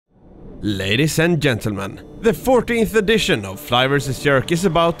Ladies and gentlemen, the 14th edition of Fly vs Jerk is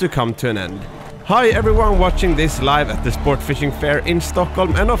about to come to an end. Hi everyone watching this live at the Sportfishing Fair in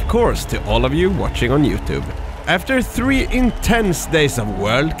Stockholm, and of course to all of you watching on YouTube. After 3 intense days of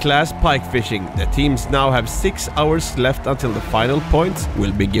world-class pike fishing, the teams now have 6 hours left until the final points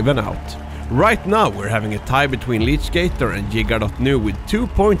will be given out. Right now we're having a tie between Leech, Gator and Giga.nu with 2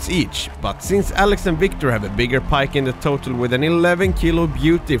 points each, but since Alex and Victor have a bigger pike in the total with an 11 kilo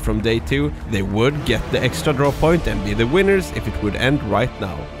beauty from day 2, they would get the extra draw point and be the winners if it would end right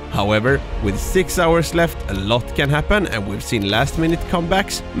now. However, with 6 hours left, a lot can happen, and we've seen last-minute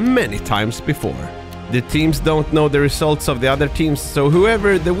comebacks many times before. The teams don't know the results of the other teams, so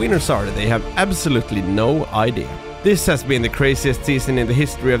whoever the winners are, they have absolutely no idea. This has been the craziest season in the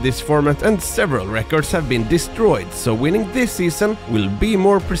history of this format, and several records have been destroyed, so winning this season will be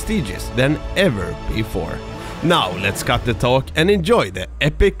more prestigious than ever before. Now let's cut the talk and enjoy the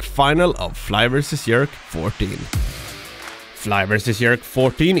epic final of Fly vs Jerk 14. Fly vs Jerk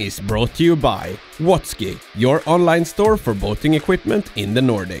 14 is brought to you by Watsky, your online store for boating equipment in the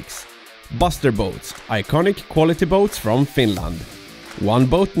Nordics. Buster Boats, iconic quality boats from Finland. One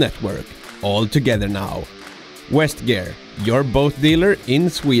Boat Network, all together now. West Gear, your boat dealer in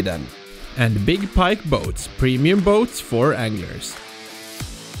Sweden. And Big Pike Boats, premium boats for anglers.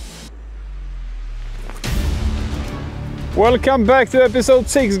 Welcome back to episode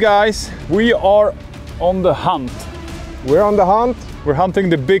 6, guys. We are on the hunt. We're on the hunt. We're hunting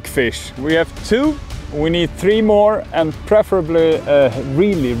the big fish. We have 2, we need 3 more, and preferably a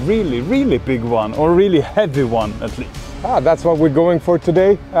really big one, or really heavy one at least. That's what we're going for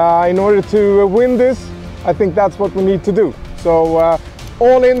today. In order to win this, I think that's what we need to do. So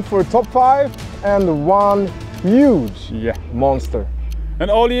all in for top 5 and one huge monster. And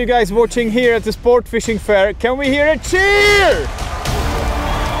all you guys watching here at the Sportfishing Fair, can we hear a cheer?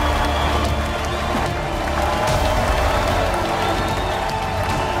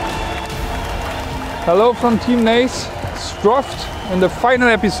 Hello from Team Nace, Stroft in the final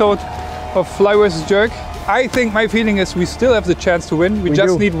episode of Fly vs Jerk. I think my feeling is we still have the chance to win. We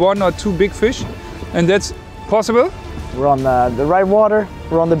just need 1 or 2 big fish, and that's possible. We're on the right water,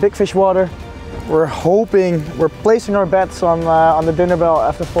 we're on the big fish water. We're hoping, we're placing our bets on the dinner bell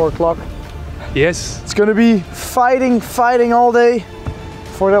after 4 o'clock. Yes. It's gonna be fighting all day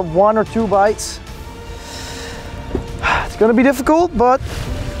for that 1 or 2 bites. It's gonna be difficult, but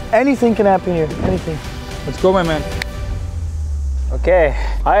anything can happen here, anything. Let's go, my man. Okay,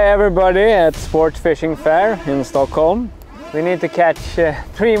 hi everybody at Sportfishing Fair in Stockholm. We need to catch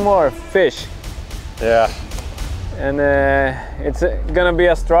 3 more fish. Yeah. And it's gonna be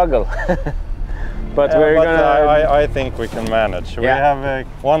a struggle. But I think we can manage. We have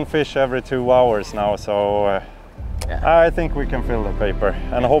 1 fish every 2 hours now, so I think we can fill the paper.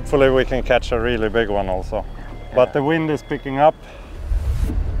 And hopefully we can catch a really big one also. But the wind is picking up,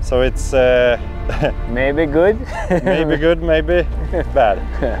 so it's maybe good. Maybe good, maybe bad.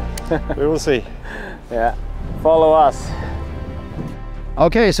 We will see. Yeah, follow us.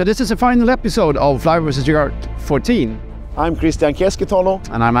 Okay, so this is the final episode of Fly vs Jerk 14. I'm Christian Keskitalo.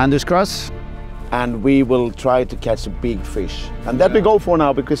 And I'm Andreas Cross. And we will try to catch a big fish. And that we go for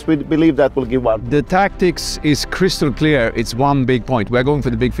now, because we believe that will give one. The tactics is crystal clear. It's 1 big point. We're going for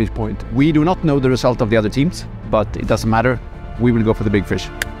the big fish point. We do not know the result of the other teams, but it doesn't matter. We will go for the big fish.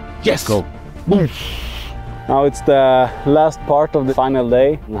 Yes! Go. Boom! Now it's the last part of the final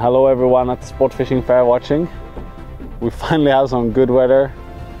day. And hello everyone at the Sportfishing Fair watching. We finally have some good weather.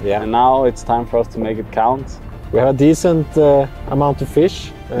 Yeah. And now it's time for us to make it count. We have a decent amount of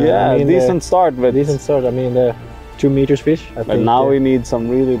fish. Yeah, decent start, but decent start. I mean, the 2 meters fish. I but think, now we need some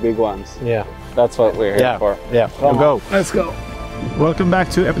really big ones. Yeah, that's what we're here for. Yeah, Come on. Let's go. Welcome back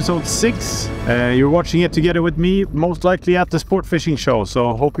to episode 6. You're watching it together with me, most likely at the Sport Fishing Show.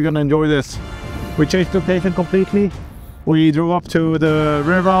 So hope you're gonna enjoy this. We changed location completely. We drove up to the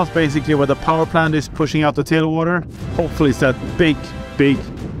river house, basically where the power plant is pushing out the tailwater. Hopefully it's that big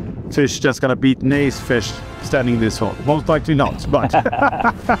fish that's gonna beat Nace fish standing this hole. Most likely not, but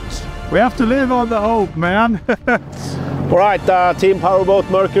we have to live on the hope, man. All right, Team Powerboat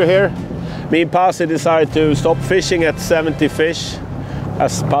Mercury here. Me and Pasi decided to stop fishing at 70 fish.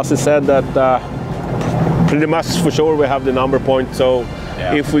 As Pasi said, that pretty much for sure we have the number point. So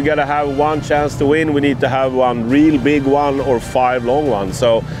if we gotta have 1 chance to win, we need to have 1 real big one or 5 long ones.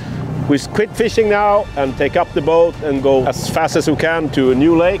 So we quit fishing now and take up the boat and go as fast as we can to a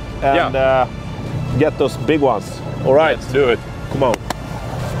new lake and get those big ones. All right, let's do it. Come on.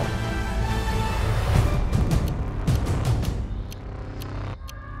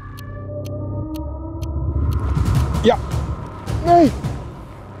 Yeah. Nej!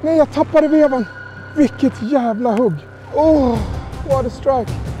 Nej, jag tappade vevan. Vilket jävla hugg. Oh, what a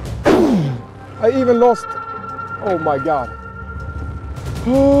strike. I even lost. Oh my god.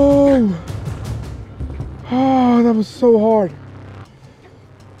 Oh, that was so hard.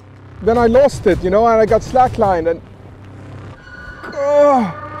 Then I lost it, you know, and I got slacklined and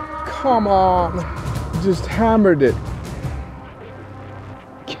come on. Just hammered it.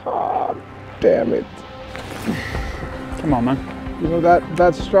 God damn it. Come on, man. You know,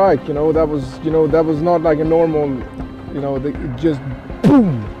 that strike, you know, that was not like a normal, you know, it just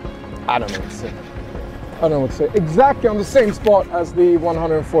boom. I don't know what to say. I don't know what to say. Exactly on the same spot as the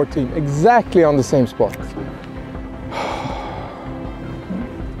 114. Exactly on the same spot.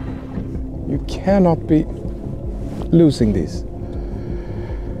 You cannot be losing these.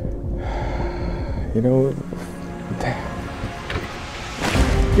 You know.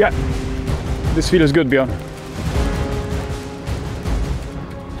 Yeah. This feels good, Björn.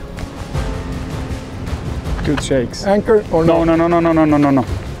 Good shakes. Anchor or no? No.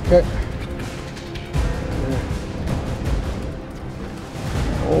 Okay.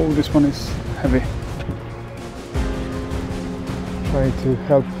 Oh, this one is heavy. Trying to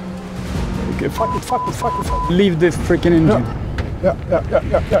help. Okay, fuck it. Leave the freaking engine. Yeah.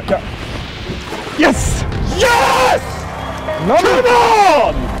 Yes! Yes! Number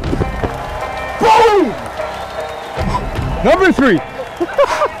one! Boom! Number 3.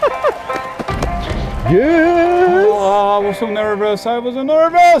 Yes! Oh, I was so nervous.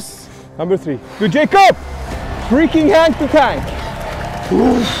 Number 3. Good, Jacob! Freaking Hank the Tank.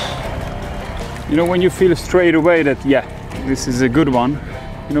 You know when you feel straight away that, yeah, this is a good one.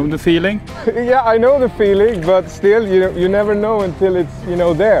 You know the feeling? Yeah, I know the feeling, but still, you never know until it's, you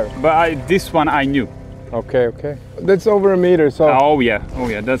know, there. But this one I knew. Okay. That's over a meter, so. Oh yeah,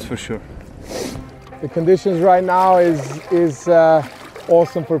 that's for sure. The conditions right now is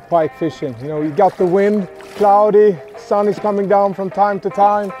awesome for pike fishing. You know, you got the wind, cloudy, sun is coming down from time to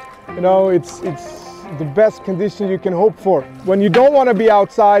time. You know, it's the best condition you can hope for. When you don't want to be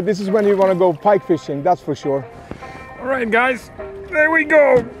outside, this is when you want to go pike fishing, that's for sure. All right, guys, there we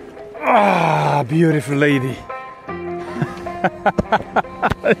go. Ah, beautiful lady.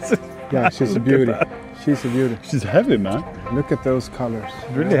 Yeah, she's a beauty. She's a beauty. She's heavy, man. Look at those colors.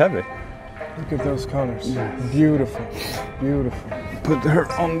 Really heavy. Look at those colors. Yes. Beautiful. Put her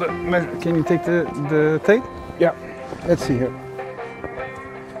on the measure. Can you take the tape? Yeah. Let's see here.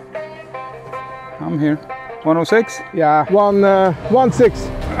 I'm here. 106? Yeah. 116.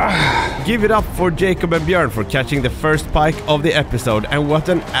 Give it up for Jacob and Björn for catching the first pike of the episode, and what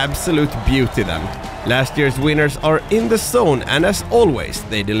an absolute beauty then. Last year's winners are in the zone, and as always,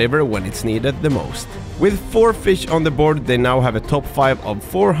 they deliver when it's needed the most. With 4 fish on the board, they now have a top 5 of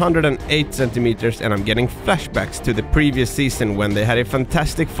 408 centimeters, and I'm getting flashbacks to the previous season when they had a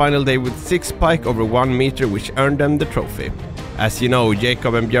fantastic final day with 6 pike over 1 meter, which earned them the trophy. As you know,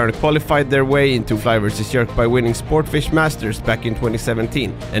 Jacob and Björn qualified their way into Fly vs Jerk by winning Sportfiskemässan back in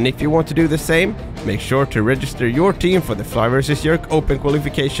 2017, and if you want to do the same, make sure to register your team for the Fly vs Jerk Open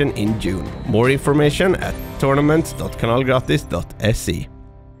Qualification in June. More information at tournaments.kanalgratis.se.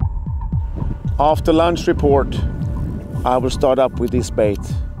 After lunch report, I will start up with this bait,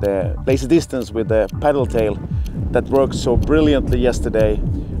 the lazy distance with the paddle tail that worked so brilliantly yesterday.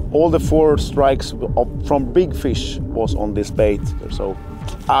 All the 4 strikes from big fish was on this bait, so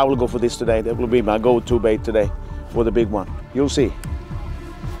I will go for this today. That will be my go-to bait today for the big one. You'll see.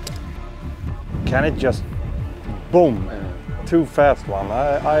 Can it just boom? Too fast one.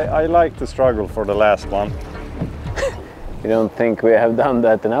 I like to struggle for the last one. You don't think we have done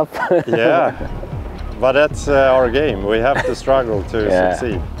that enough? Yeah, but that's our game. We have to struggle to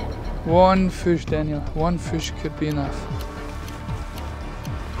succeed. 1 fish, Daniel. 1 fish could be enough.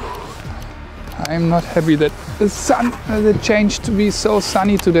 I'm not happy that the sun changed to be so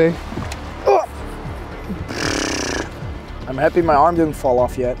sunny today. Oh. I'm happy my arm didn't fall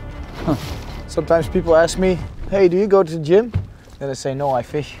off yet. Huh. Sometimes people ask me, hey, do you go to the gym? Then I say, no, I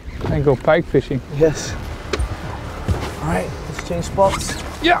fish. I go pike fishing. Yes. All right, let's change spots.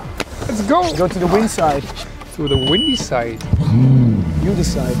 Yeah, let's go. Go to the wind side. To the windy side. You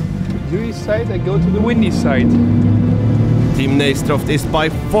decide. You decide, I go to the windy side. Team Nästroft is by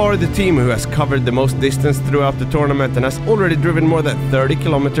far the team who has covered the most distance throughout the tournament and has already driven more than 30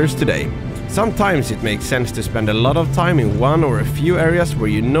 kilometers today. Sometimes it makes sense to spend a lot of time in one or a few areas where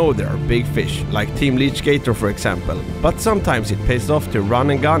you know there are big fish, like Team Leech Gator for example, but sometimes it pays off to run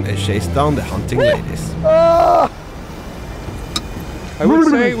and gun and chase down the hunting ladies. I would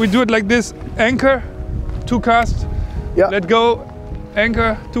say we do it like this: anchor, 2 cast, let go,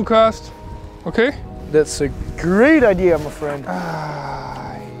 anchor, 2 cast, okay? That's a great idea, my friend.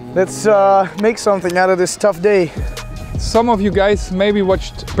 Let's make something out of this tough day. Some of you guys maybe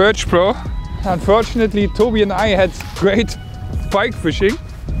watched Perch Pro. Unfortunately, Toby and I had great pike fishing,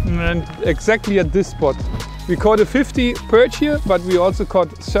 and exactly at this spot. We caught a 50 perch here, but we also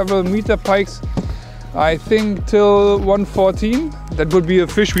caught several meter pikes, I think till 114. That would be a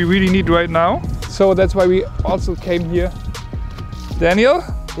fish we really need right now. So that's why we also came here. Daniel?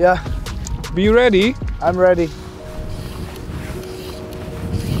 Yeah. Be ready. I'm ready.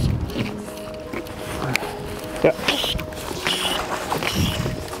 Yeah.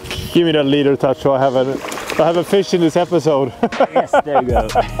 Give me that leader touch so I have a fish in this episode. Yes, there you go.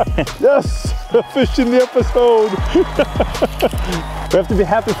 Yes, a fish in the episode. We have to be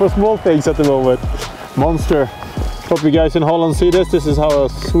happy for small things at the moment. Monster. Hope you guys in Holland see this. This is how a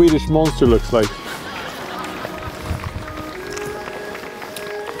Swedish monster looks like.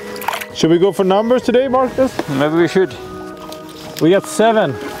 Should we go for numbers today, Markus? Maybe we should. We got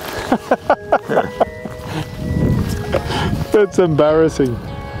 7. That's embarrassing.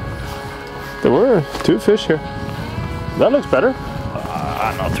 There were 2 fish here. That looks better.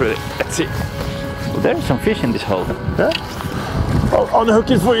 Not really. Let's see. Well, there's some fish in this hole. Yeah. I'll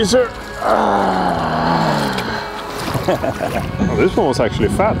unhook it for you, sir. Oh, this one was actually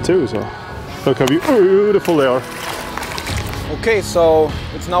fat too, so look how beautiful they are. Okay, so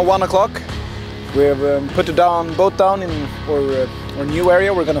it's now 1 o'clock. We've put the boat down in our new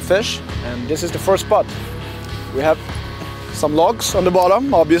area we're gonna fish, and this is the first spot. We have some logs on the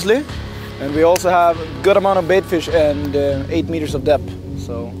bottom, obviously, and we also have a good amount of bait fish and 8 meters of depth.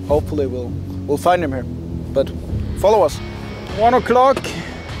 So hopefully we'll find them here. But follow us. 1 o'clock.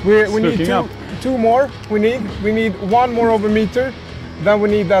 We need two more. We need 1 more over meter. Then we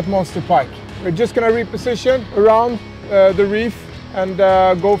need that monster pike. We're just gonna reposition around the reef and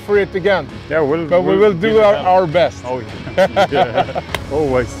go for it again. Yeah, we will do our best. Oh yeah. Yeah.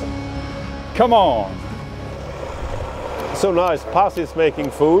 Always. Come on. So nice. Paz is making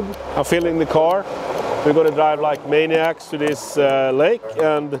food. I'm filling the car. We're gonna drive like maniacs to this lake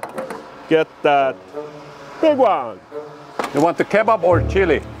and get that big one. You want the kebab or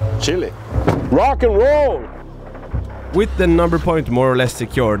chili? Chili. Rock and roll! With the number point more or less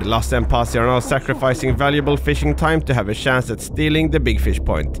secured, Lasse and Pasi are now sacrificing valuable fishing time to have a chance at stealing the big fish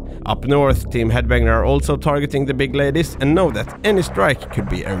point. Up north, Team Headbanger are also targeting the big ladies and know that any strike could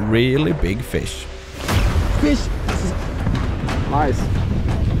be a really big fish. Fish! Nice.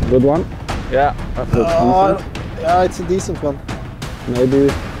 Good one? Yeah, that's a yeah, it's a decent one. Maybe.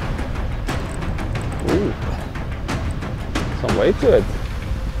 Ooh. Some weight to it.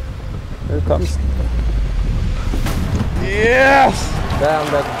 Here it comes. Yes! Damn,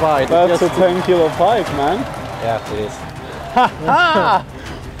 that bite. That's a 10 kilo pike, man. Yeah, it is. Ha!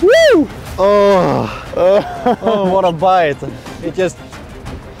 Woo! Oh, what a bite. It just...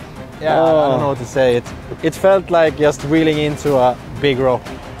 Yeah, I don't know what to say. It felt like just reeling into a big rock.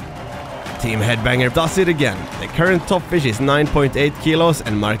 Team Headbanger does it again. The current top fish is 9.8 kilos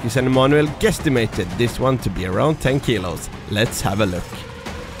and Markus and Emanuel guesstimated this one to be around 10 kilos. Let's have a look.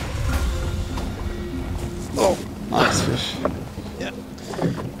 Oh, nice fish. Yeah.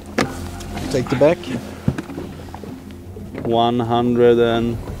 Take the back.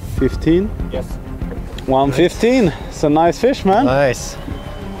 115? Yes. 115. It's a nice fish, man. Nice.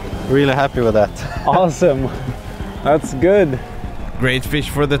 Really happy with that. Awesome. That's good. Great fish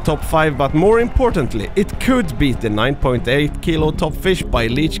for the top 5, but more importantly, it could beat the 9.8 kilo top fish by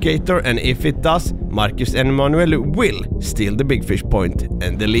Leech Gator, and if it does, Markus and Emanuel will steal the big fish point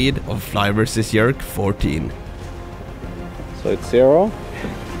and the lead of Fly vs Jerk 14. So it's 0.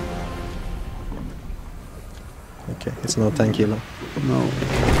 Okay, it's not 10 kilo. No.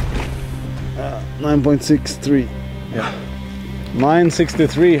 9.63. Yeah.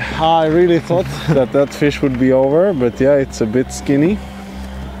 9.63. I really thought that fish would be over, but yeah, it's a bit skinny.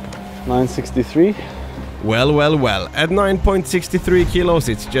 9.63. Well, well, well. At 9.63 kilos,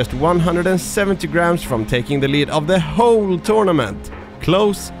 it's just 170 grams from taking the lead of the whole tournament.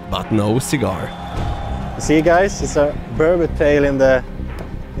 Close, but no cigar. See, guys, it's a burbot tail in the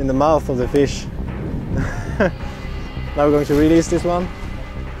mouth of the fish. Now we're going to release this one.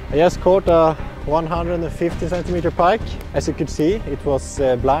 I just caught a 150 centimeter pike. As you could see, it was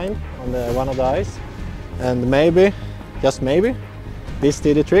blind on one of the eyes, and maybe, just maybe, this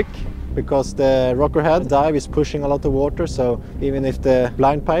did the trick, because the rocker head dive is pushing a lot of water, so even if the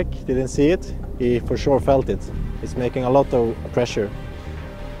blind pike didn't see it, he for sure felt it. It's making a lot of pressure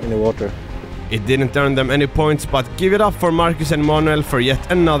in the water. It didn't earn them any points, but give it up for Markus and Manuel for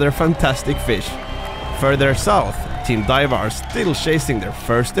yet another fantastic fish. Further south, Team Diva are still chasing their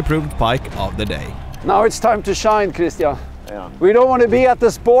first approved pike of the day. Now it's time to shine, Christian. Yeah. We don't want to be at the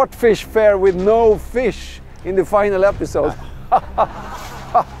Sportfish Fair with no fish in the final episode.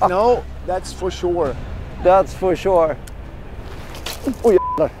 No, that's for sure. That's for sure. Oh,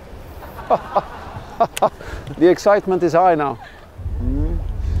 jävlar. The excitement is high now.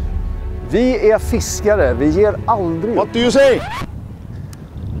 Vi är fiskare, vi ger aldrig. What do you say?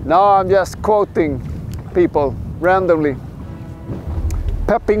 No, I'm just quoting people randomly.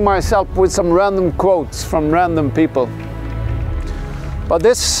 Pepping myself with some random quotes from random people. But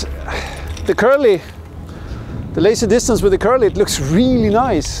this, the curly, the lazy distance with the curly, it looks really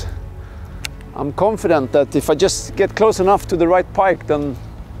nice. I'm confident that if I just get close enough to the right pike, then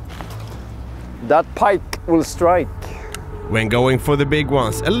that pike will strike. When going for the big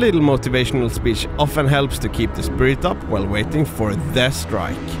ones, a little motivational speech often helps to keep the spirit up while waiting for the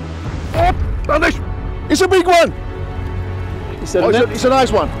strike. It's a big one! Is it It's a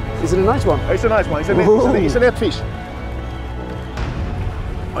nice one. Is it a nice one? It's a nice one. It's a net fish.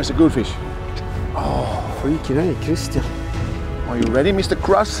 Oh, it's a good fish. Oh, freaking hey, Christian. Are you ready, Mr.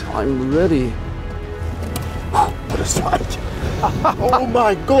 Cross? I'm ready. What a strike! Oh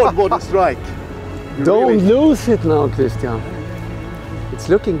my God, what a strike! Don't lose it now, Christian. It's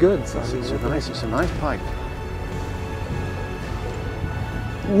looking good. It's a nice pike.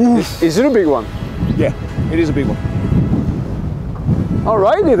 Is it a big one? Yeah, it is a big one.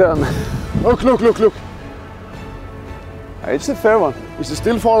 Alrighty then. Look. It's a fair one. It's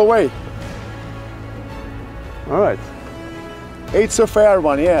still far away. Alright. It's a fair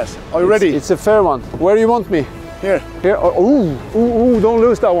one, yes. Are you ready? It's a fair one. Where do you want me? Here. Here? Oh, ooh, don't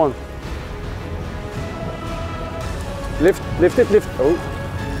lose that one. Lift it. Oh.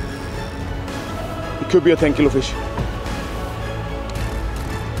 It could be a 10 kilo fish.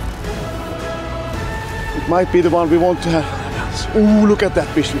 It might be the one we want to have. Ooh, look at that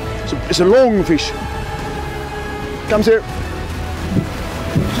fish. It's a long fish. Comes here.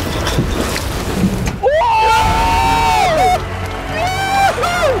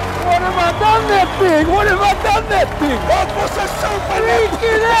 What have I done that thing? That was a super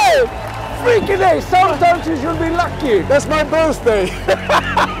Freaking A! Sometimes you should be lucky. That's my birthday.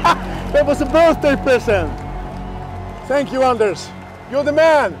 That was a birthday present. Thank you, Anders. You're the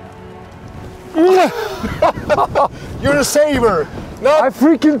man. You're a saver. I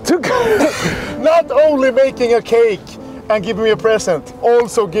freaking took Not only making a cake and giving me a present,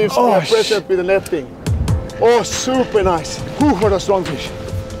 also gives me a present with a netting. Oh, super nice. Whew, what a strong fish.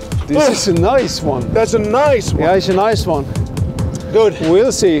 This is a nice one. That's a nice one. Yeah, it's a nice one. Good.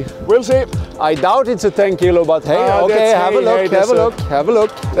 We'll see. We'll see. I doubt it's a 10 kilo, but hey, okay, have a look.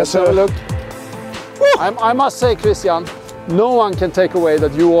 Let's have a look. I must say, Christian, no one can take away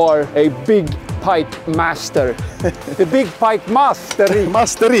that you are a big pike master. The big pike mastery.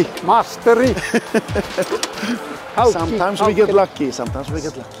 Mastery. Sometimes we get lucky.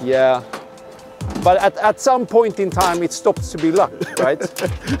 Yeah. But at some point in time, it stops to be luck, right?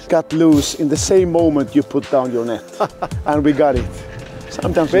 Got loose in the same moment you put down your net, and we got it.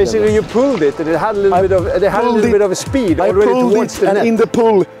 Sometimes basically you pulled it, and it had a little bit of a speed already towards the net. And in the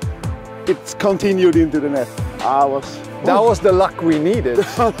pull, it continued into the net. That was the luck we needed.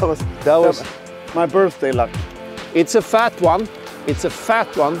 that was my birthday luck. It's a fat one.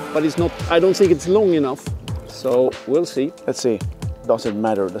 But it's not. I don't think it's long enough. So we'll see. Let's see. Doesn't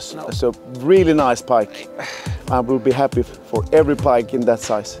matter. That's a really nice pike. I will be happy for every pike in that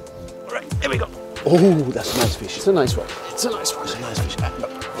size. All right, here we go. Oh, that's a nice fish. It's a nice one. fish.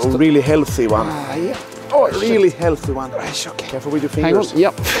 A really healthy one. Yeah. Oh, a really healthy one. It's okay. Careful with your fingers. Hang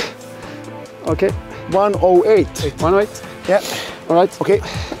on. Yep. Okay. 108. 108. Yeah. All right. Okay.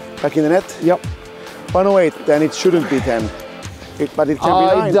 Back in the net. Yep. 108. Then it shouldn't be 10. But it can be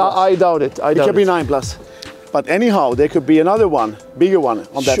 9 plus. I doubt it. It can be 9 plus. But anyhow, there could be another one, bigger one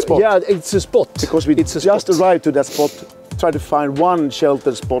on that spot. Yeah, it's a spot. Because we just arrived to that spot, try to find one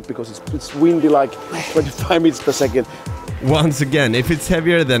sheltered spot because it's windy like 25 meters per second. Once again, if it's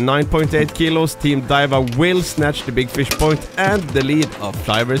heavier than 9.8 kilos, Team Daiva will snatch the big fish point and the lead of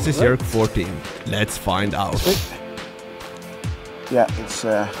Fly vs. Jerk 14. Let's find out. Yeah, it's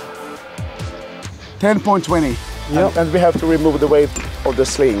 10.20. Yep. And we have to remove the weight of the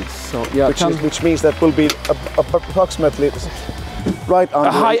sling. So, yeah, which means that will be approximately right under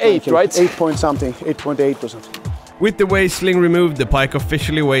a high 8, right? 8 point something, 8.8 or something. With the weight sling removed, the pike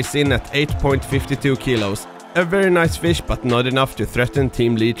officially weighs in at 8.52 kilos. A very nice fish, but not enough to threaten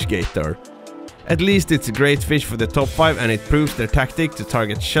Team Leech Gator. At least it's a great fish for the top 5, and it proves their tactic to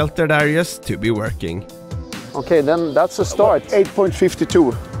target sheltered areas to be working. Okay, then that's a start.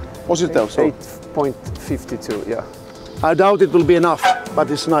 8.52. Was it though? 8.52, yeah. I doubt it will be enough, but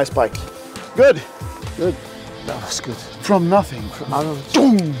it's a nice pike. Good. That was good. From nothing.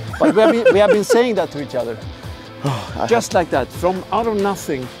 But we have been saying that to each other. Just like that, from out of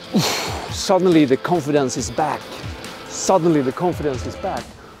nothing, suddenly the confidence is back. Suddenly the confidence is back.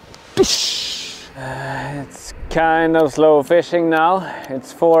 It's kind of slow fishing now.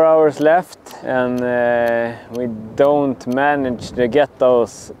 It's 4 hours left and we don't manage to get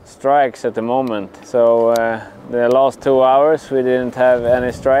those strikes at the moment. So the last 2 hours we didn't have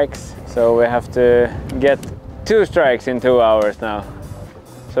any strikes. So we have to get 2 strikes in 2 hours now.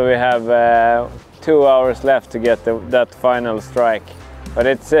 So we have 2 hours left to get that final strike. But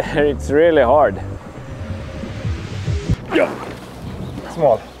it's really hard. Yeah.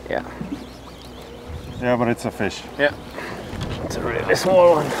 Small. Yeah. Yeah, but it's a fish. Yeah. It's a really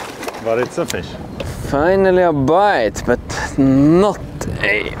small one. But it's a fish. Finally a bite, but not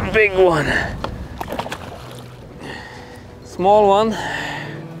a big one. Small one.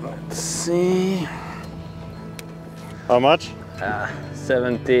 Let's see. How much?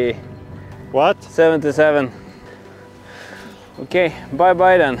 70. What? 77. Okay,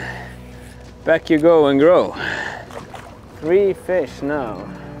 bye-bye then. Back you go and grow. 3 fish now.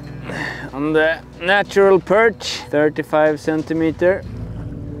 On the natural perch, 35 centimeter.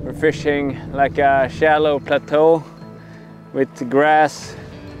 We're fishing like a shallow plateau with grass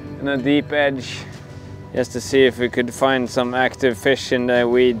and a deep edge, just to see if we could find some active fish in the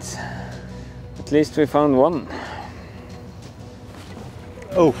weeds. At least we found one.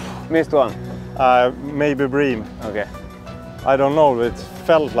 Oh, missed one. Maybe bream. Okay. I don't know, it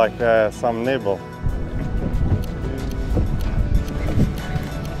felt like some nibble.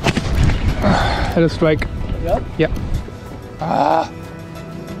 Had a strike. Yep. Yeah.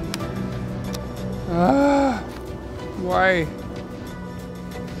 Why?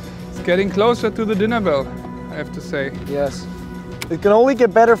 It's getting closer to the dinner bell, I have to say. Yes. It can only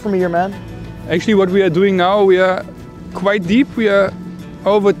get better from here, man. Actually, what we are doing now, we are quite deep. We are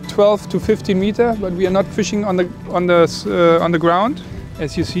over 12 to 15 meter, but we are not fishing on the ground.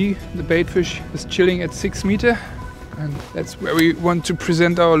 As you see, the bait fish is chilling at 6 meter, and that's where we want to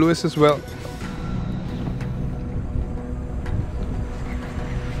present our lures as well.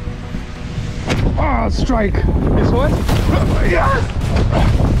 Ah, strike! This one? Yes!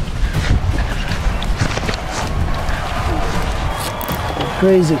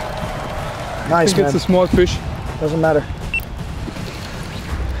 Crazy. Nice, I think man. it's a small fish. Doesn't matter.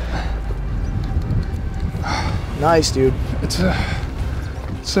 Nice, dude. It's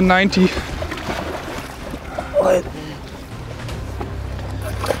a 90. What?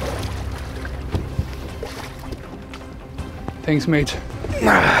 Thanks, mate.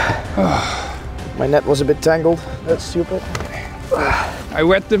 My net was a bit tangled. That's stupid. I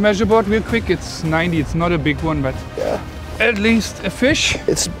wet the measure board real quick. It's 90. It's not a big one, but yeah, at least a fish.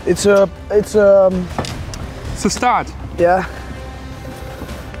 It's a start. Yeah.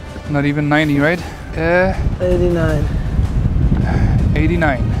 Not even 90, right? 89.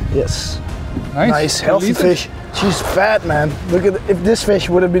 89. Yes. Nice. Nice, healthy fish. She's fat, man. Look at if this fish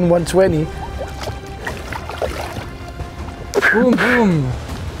would have been 120. Boom, boom.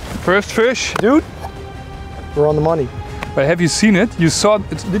 First fish. Dude, we're on the money. But have you seen it? You saw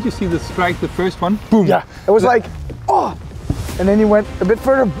it. Did you see the strike, the first one? Boom. Yeah, it was like, oh. And then he went a bit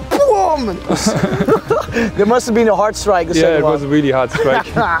further, boom. There must have been a hard strike. Yeah, it was a really hard strike.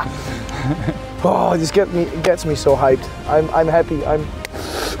 Oh, this gets me so hyped. I'm happy. I'm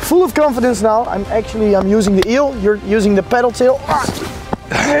full of confidence now. I'm using the eel. You're using the paddle tail.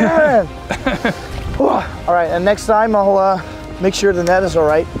 Man. All right, and next time I'll make sure the net is all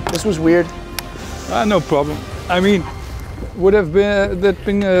right. This was weird. No problem. I mean, would have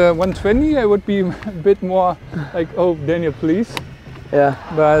been 120. I would be a bit more like, oh, Daniel, please. Yeah.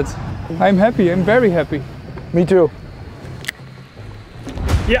 But I'm happy. I'm very happy. Me too.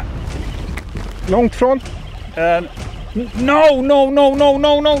 Yeah. Långt från. No!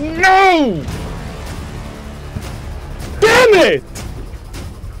 Damn it!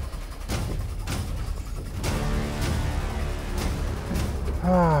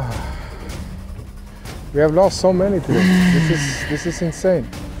 We have lost so many today. This is insane.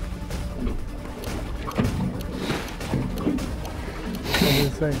 That's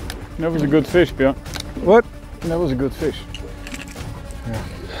insane. That was a good fish, Björn. What? That was a good fish. Yeah.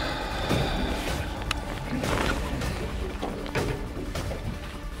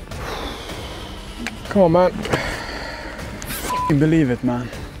 Come on, man. I believe it, man.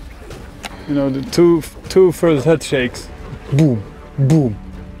 You know, the two first head shakes. Boom, boom.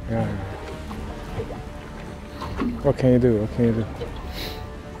 Yeah. What can you do? What can you do?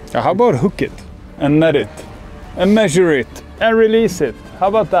 How about hook it and net it and measure it and release it? How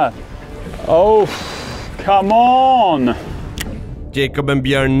about that? Oh, Come on! Jacob and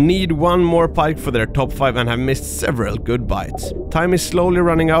Björn need one more pike for their top 5 and have missed several good bites. Time is slowly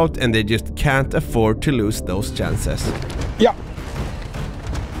running out and they just can't afford to lose those chances. Yeah.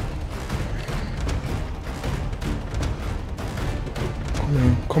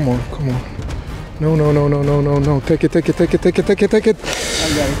 Come on. No. Take it.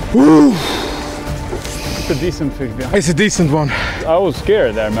 Woo! It's a decent fish, yeah. It's a decent one. I was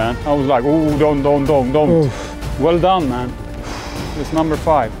scared there, man. I was like, oh, don't. Oh. Well done, man. It's number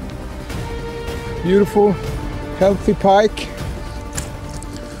 5. Beautiful, healthy pike.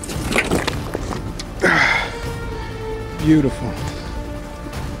 Beautiful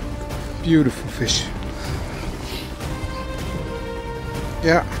fish.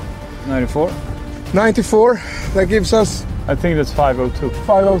 Yeah. 94? 94, that gives us... I think that's 502.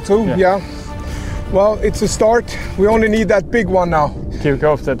 502, yeah. Well, it's a start. We only need that big one now. Kick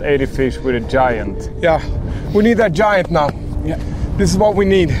off that 80 fish with a giant. Yeah, we need that giant now. Yeah. This is what we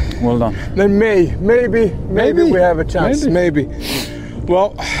need. Well done. Then maybe we have a chance. Maybe.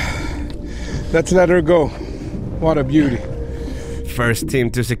 Well, let's let her go. What a beauty. First team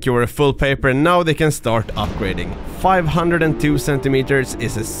to secure a full paper and now they can start upgrading. 502 centimeters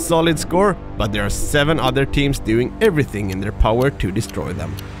is a solid score, but there are 7 other teams doing everything in their power to destroy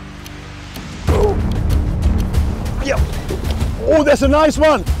them. Oh, yeah. Oh, that's a nice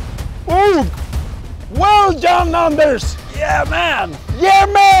one. Oh, well done, Anders. Yeah, man. Yeah,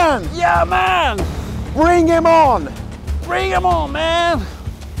 man. Yeah, man. Bring him on. Bring him on, man.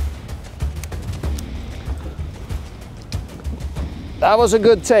 That was a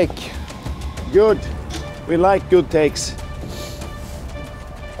good take. Good. We like good takes.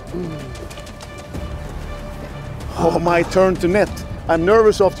 Oh, my turn to net. I'm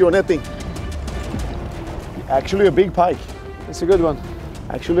nervous of your netting. Actually a big pike. It's a good one.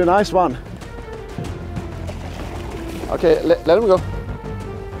 Actually a nice one. Okay, let him go.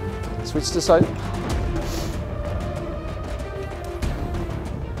 Switch the side.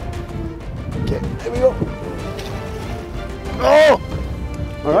 Okay, there we go. Oh!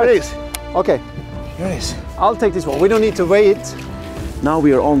 All right. Here it is. Okay. Here it is. I'll take this one. We don't need to weigh it. Now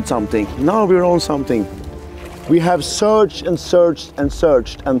we are on something. Now we are on something. We have searched and searched and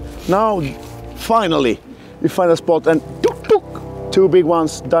searched, and now finally we find a spot and tuk, tuk, 2 big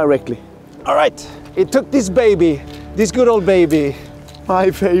ones directly. All right. It took this baby, this good old baby.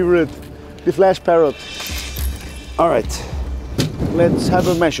 My favorite, the flash parrot. All right. Let's have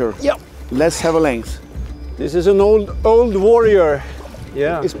a measure. Yep. Let's have a length. This is an old warrior.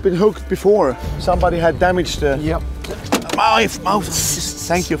 Yeah. It's been hooked before. Somebody had damaged the Yep. mouth.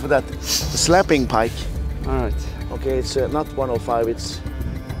 Thank you for that. The slapping pike. All right. Okay, it's not 105. It's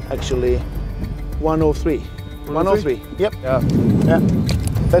actually 103. 103. Yep. Yeah. Yeah.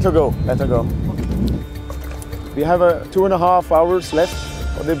 Let her go. Let her go. We have 2.5 hours left,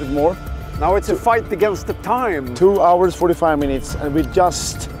 a little bit more. Now it's a fight against the time. 2 hours 45 minutes, and we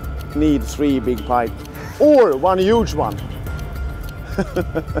just need 3 big pike, or 1 huge one.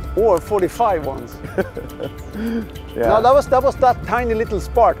 Or 45 ones. Yeah. No, that was that tiny little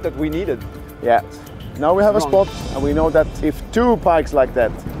spark that we needed. Yeah. Now we have a spot, and we know that if 2 pikes like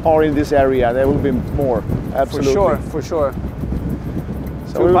that are in this area, there will be more. Absolutely. For sure.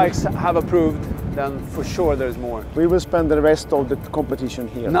 So 2 pikes have approved, then for sure there's more. We will spend the rest of the competition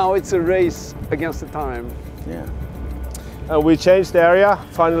here. Now it's a race against the time. Yeah. We changed the area.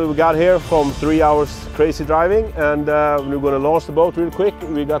 Finally we got here from 3 hours crazy driving, and we're going to launch the boat real quick.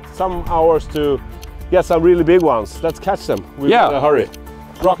 We got some hours to get some really big ones. Let's catch them. We're in a hurry.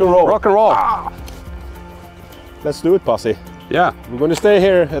 Rock and roll. Rock and roll. Ah! Let's do it, Posse. Yeah. We're going to stay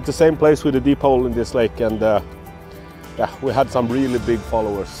here at the same place with a deep hole in this lake, and yeah, we had some really big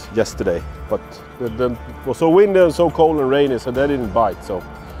followers yesterday, but it was so windy and so cold and rainy, so they didn't bite. So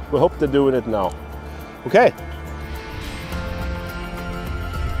we hope they're doing it now. Okay.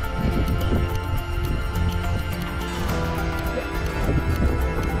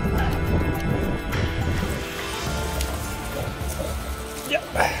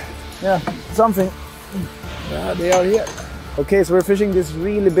 Yeah, something. Yeah, they are here. Okay, so we're fishing this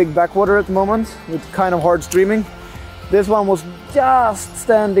really big backwater at the moment with kind of hard streaming. This one was just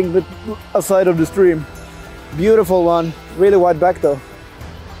standing aside of the stream. Beautiful one, really wide back though.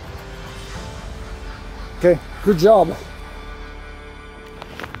 Okay, good job.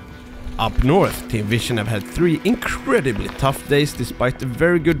 Up north, Team Vision have had 3 incredibly tough days despite the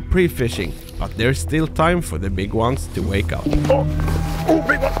very good pre-fishing, but there's still time for the big ones to wake up. Oh,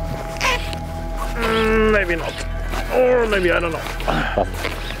 big one. Maybe not. Or maybe, I don't know.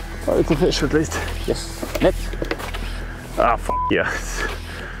 Oh, it's a fish at least. Yes. Net. Ah, f yes.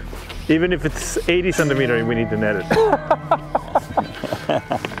 Even if it's 80 centimeter, we need to net it.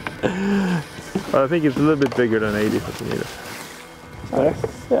 But I think it's a little bit bigger than 80 centimeters.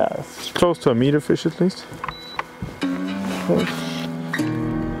 Yeah, it's close to a meter fish at least.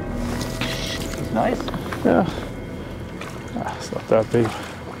 Nice. Yeah. It's not that big.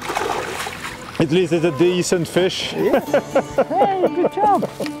 At least it's a decent fish. Yes. Hey, good job.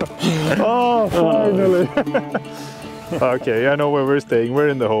 Oh, finally. Okay, I know where we're staying. We're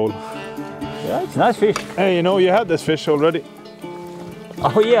in the hole. Yeah, it's a nice fish. Hey, you know, you had this fish already.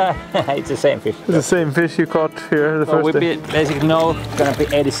 Oh yeah, it's the same fish. It's the same fish you caught here the first day. We basically know it's gonna be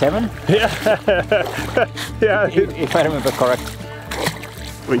 87. Yeah. Yeah. If I remember correct.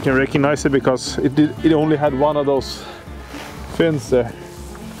 We can recognize it because it only had one of those fins there.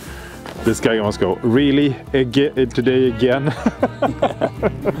 This guy must go, really? Today again?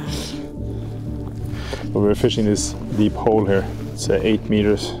 We're fishing this deep hole here. It's 8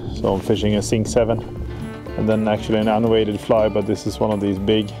 meters, so I'm fishing a sink 7. And then actually an unweighted fly, but this is one of these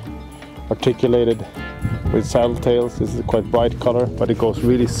big articulated with saddle tails. This is a quite bright color, but it goes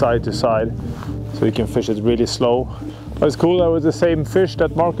really side to side, so you can fish it really slow. But it's cool, that was the same fish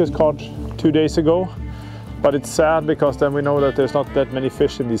that Markus caught 2 days ago. But it's sad because then we know that there's not that many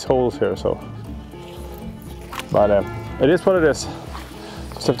fish in these holes here, so. But it is what it is.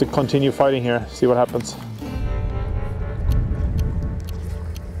 Just have to continue fighting here, see what happens.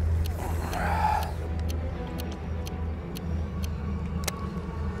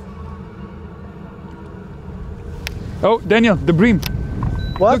 Oh, Daniel, the bream.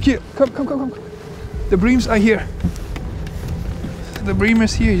 What? Look here, come. The breams are here. The bream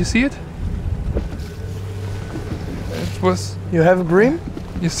is here, you see it? It was... You have a bream?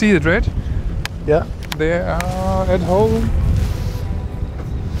 You see it, right? Yeah. They are at home.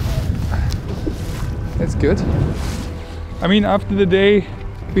 That's good. I mean, after the day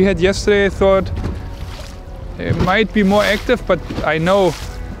we had yesterday, I thought it might be more active, but I know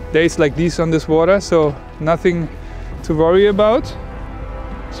days like these on this water, so nothing to worry about.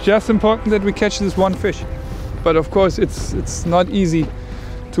 It's just important that we catch this one fish. But of course, it's not easy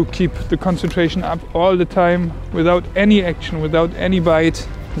to keep the concentration up all the time without any action, without any bite.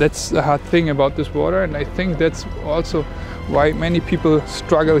 That's the hard thing about this water, and I think that's also why many people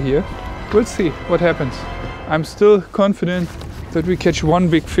struggle here. We'll see what happens. I'm still confident that we catch one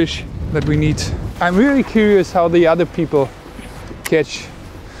big fish that we need. I'm really curious how the other people catch.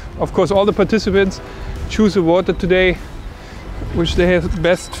 Of course, all the participants choose a water today which they have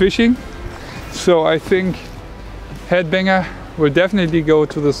best fishing. So I think Headbanger will definitely go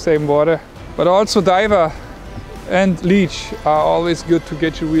to the same water. But also Diver and Leech are always good to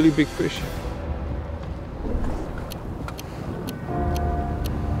get you really big fish.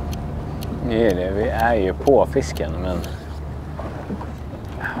 Det är det, vi är ju på fisken, men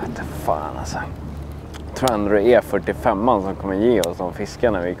jag vet inte fan alltså. Jag tror ändå det är 45an som kommer ge oss de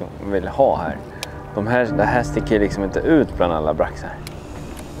fiskarna vi vill ha här. Det här sticker liksom inte ut bland alla braxar.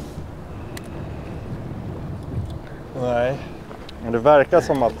 Nej, men det verkar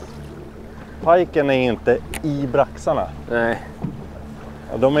som att piken är inte i braxarna. Nej.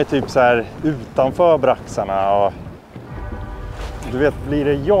 De är typ så här utanför braxarna och du vet, blir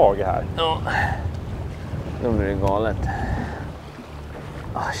det jag här? Ja. Då blir det galet.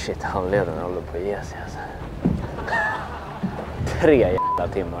 Shit, handleden håller på att ge sig alltså. 3 jävla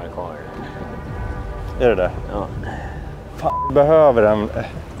timmar kvar. Är det det? Ja. Fan, vi behöver en...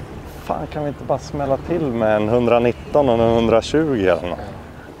 Fan, kan vi inte bara smälla till med en 119 och en 120 eller något?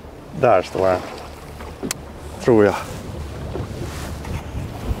 Där står den. Tror jag.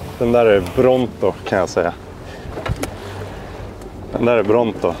 Den där är Bronto, kan jag säga. Den där är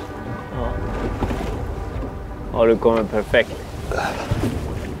Bronto. Ja, du kommer perfekt.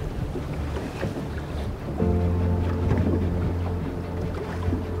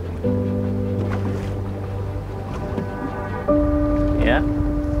 Ja.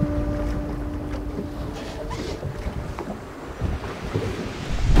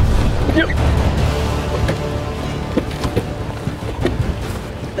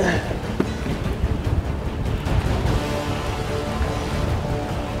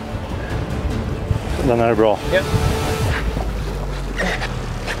 Den här är bra. Ja.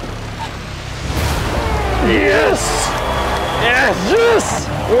 Yes! Yes! Yes!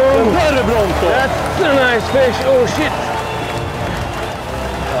 Den där är Bronto! That's a nice fish! Oh shit!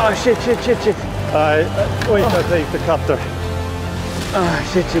 Oh shit! Nej, wait, I take the cutter. Oh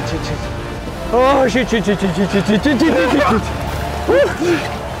shit! Oh shit!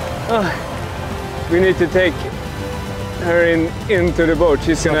 We need to take her into the boat.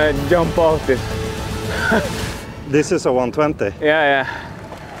 She's gonna jump out it. This is a 120. Yeah.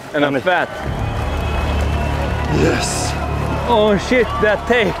 and a fat. Yes. Oh shit, that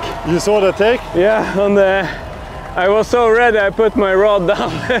take. You saw the take? Yeah, on the... I was so ready, I put my rod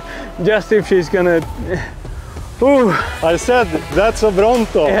down just if she's gonna... Ooh. I said, that's a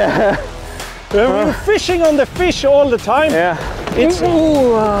Bronto. Yeah. We're fishing on the fish all the time. Yeah. It's...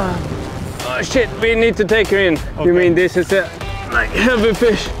 Oh shit, we need to take her in. Okay. You mean this is a like heavy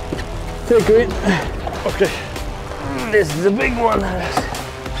fish? Take her in. Okay. This is a big one.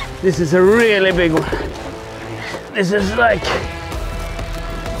 This is a really big one. This is like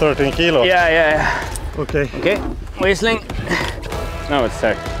 13 kilos. Yeah. Okay. Okay. Whistling. Now it's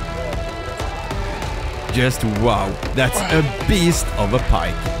there. Just wow, that's a beast of a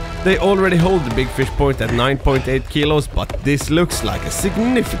pike. They already hold the big fish point at 9.8 kilos, but this looks like a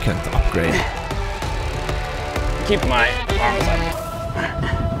significant upgrade. Keep my arms up.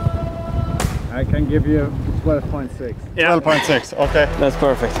 I can give you 12.6. Yeah. 12.6, okay. That's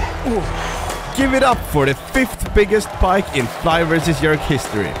perfect. Ooh. Give it up for the 5th biggest pike in Fly vs Jerk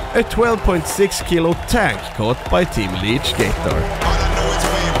history. A 12.6 kilo tank caught by Team Leech Gator.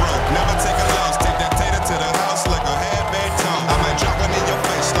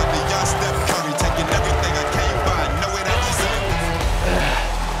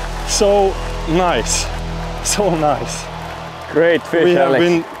 So nice. So nice. Great fish, we have Alex.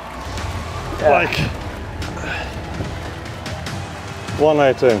 Been like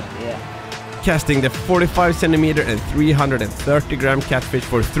 118. Casting the 45 centimeter and 330 gram catfish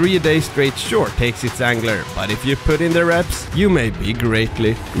for 3 days straight sure takes its angler, but if you put in the reps, you may be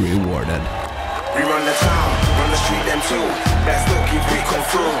greatly rewarded. We run the town, run the street them too. That's look if we come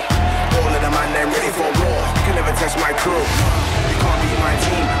through. All of them and they're ready for war. You can never test my crew. You can't beat my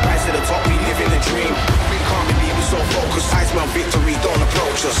team. Rise to the top, we live in the dream. We can't believe we're so focused. I smell victory, don't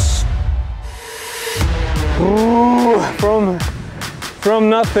approach us. Ooh, from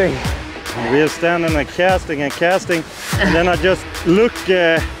nothing. We are standing and casting, and then I just look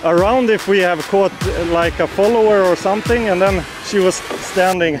around if we have caught like a follower or something, and then she was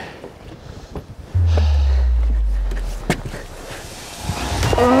standing.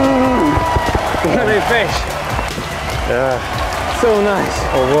 Heavy fish. Yeah. So nice.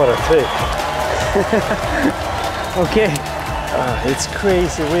 Oh, what a take. Okay. It's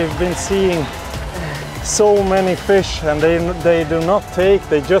crazy. We've been seeing so many fish and they do not take,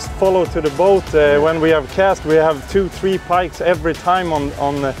 they just follow to the boat. When we have cast, we have 2-3 pikes every time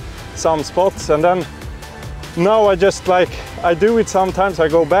on some spots, and then now I just I do it sometimes. I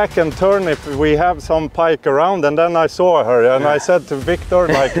go back and turn if we have some pike around, and then I saw her and I said to Victor,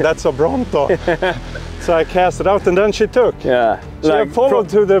 like, that's a Bronto. So I cast it out and then she took. Yeah. She followed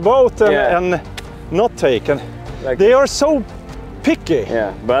to the boat and not taken. Like, they are so picky.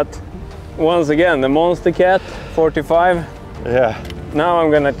 Yeah, but once again, the monster cat, 45. Yeah. Now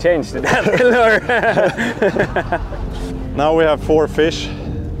I'm gonna change the lure. Now we have 4 fish,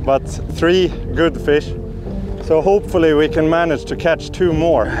 but 3 good fish. So hopefully we can manage to catch 2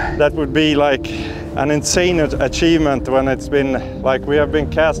 more. That would be like an insane achievement when it's been, like, we have been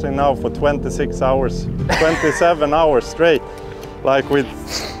casting now for 26 hours, 27 hours straight, like with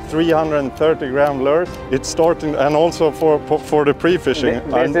 330 gram lures. It's starting, and also for the pre-fishing.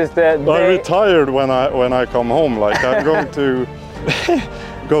 This is the day. I'm retired when I come home. Like, I'm going to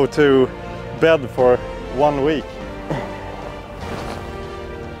go to bed for 1 week.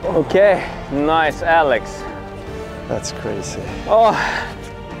 Okay, nice, Alex. That's crazy. Oh.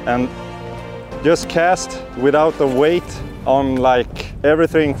 And just cast without the weight on like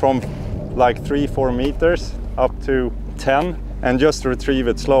everything from like 3-4 meters up to 10. And just retrieve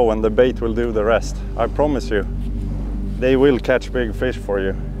it slow and the bait will do the rest. I promise you, they will catch big fish for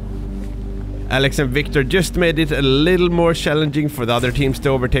you. Alex and Victor just made it a little more challenging for the other teams to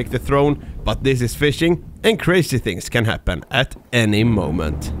overtake the throne, but this is fishing and crazy things can happen at any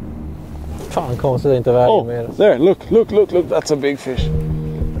moment. Fan konstigt inte värre mer. There, look, that's a big fish.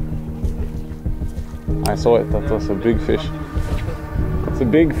 I saw it, that was a big fish. It's a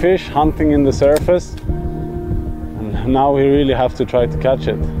big fish hunting in the surface. Now we really have to try to catch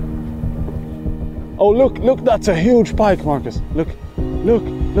it. Oh, look, that's a huge pike, Markus. Look,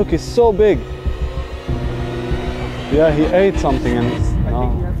 it's so big. Yeah, he ate something and it's...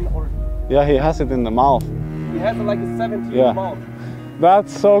 Yeah, he has it in the mouth. He has like a 17 in the mouth.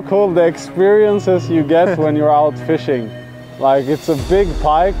 That's so cool, the experiences you get when you're out fishing. Like, it's a big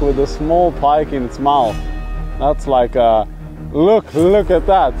pike with a small pike in its mouth. That's like a... Look at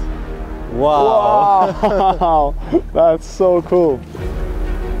that. Wow. That's so cool.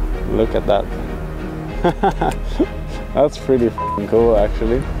 Look at that. That's pretty f***ing cool,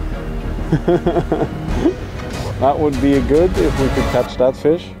 actually. That would be good if we could catch that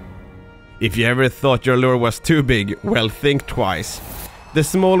fish. If you ever thought your lure was too big, well, think twice. The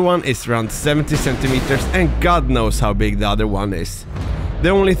small one is around 70 centimeters and God knows how big the other one is. The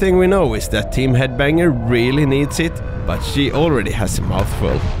only thing we know is that Team Headbanger really needs it, but she already has a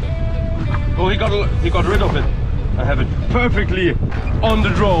mouthful. Oh, he got rid of it. I have it perfectly on the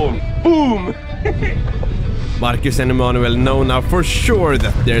drone. Boom! Markus and Emanuel know now for sure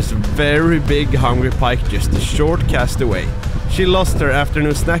that there's a very big hungry pike just a short cast away. She lost her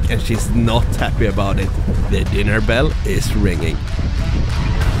afternoon snack and she's not happy about it. The dinner bell is ringing.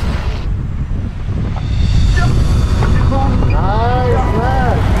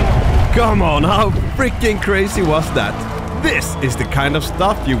 Come on, how freaking crazy was that? This is the kind of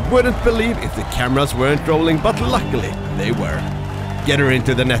stuff you wouldn't believe if the cameras weren't rolling, but luckily they were. Get her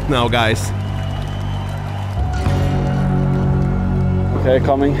into the net now, guys. Okay,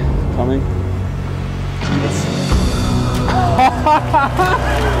 coming.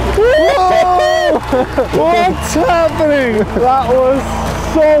 Whoa! What's happening? That was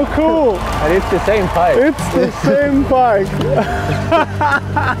so cool. And it's the same pike. It's the same pike.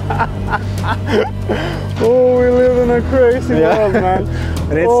 Oh, we live in a crazy world, man.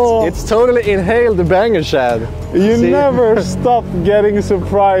 And it's totally inhaled the banger shad. You never stop getting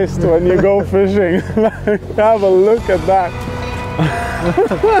surprised when you go fishing. Have a look at that.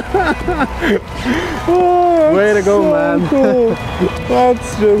 Oh, way to go, so man. Cool.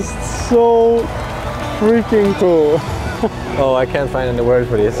 That's just so freaking cool. Oh, I can't find any words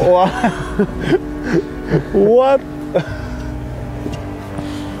for this. What?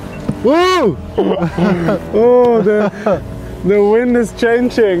 Woo! Oh, the wind is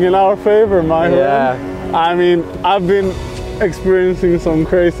changing in our favor, my friend. I mean, I've been experiencing some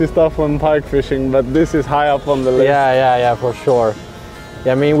crazy stuff on pike fishing, but this is high up on the list. Yeah, for sure.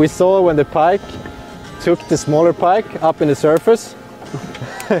 Yeah, I mean, we saw when the pike took the smaller pike up in the surface,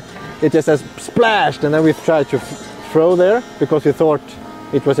 it just has splashed, and then we tried to throw there because we thought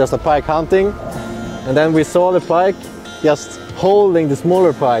it was just a pike hunting, and then we saw the pike just holding the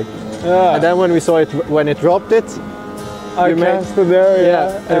smaller pike. Yeah. And then when we saw it, when it dropped it, I casted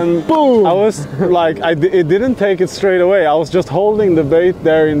there, and boom! I was like, it didn't take it straight away. I was just holding the bait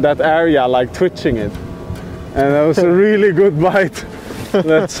there in that area, like twitching it. And that was a really good bite.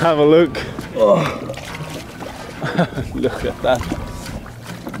 Let's have a look. Oh. Look at that.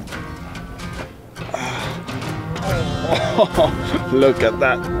 Oh, look at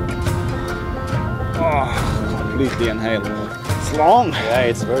that. Oh, completely inhaled. It's long. Yeah,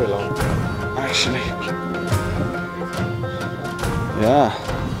 it's very long. Actually. Yeah,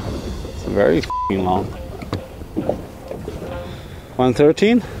 it's very f***ing long.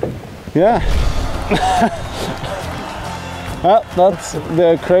 113? Yeah. Well, that's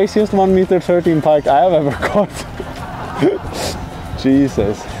the craziest 1.13 meter pike I have ever caught.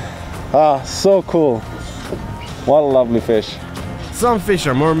 Jesus. Ah, so cool. What a lovely fish. Some fish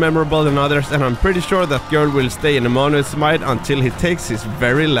are more memorable than others, and I'm pretty sure that girl will stay in Emanuel's mind until he takes his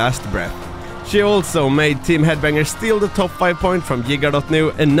very last breath. She also made Team Headbanger steal the top 5 point from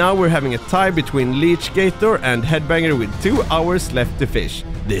Giga.nu, and now we're having a tie between Leech, Gator and Headbanger with 2 hours left to fish.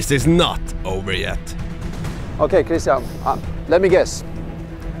 This is not over yet. Okay, Christian, let me guess.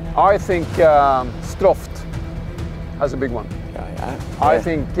 I think Stockholm has a big one. I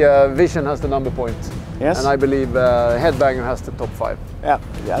think Vision has the number point. Yes. And I believe Headbanger has the top 5. Yeah.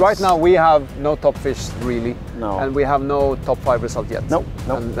 Right now we have no top fish really. No. And we have no top 5 result yet. No.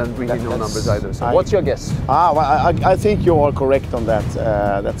 And really no numbers either. So what's your guess? Well, I think you are correct on that.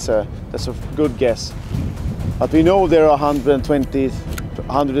 That's a good guess. But we know there are 120,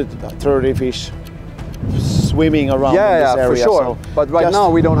 130 fish swimming around in this area. For sure. So but right now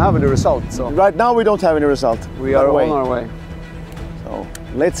we don't have any result. So right now we don't have any result. We are on our way. So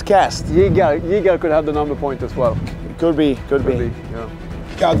let's cast. Yigar could have the number point as well. Could be.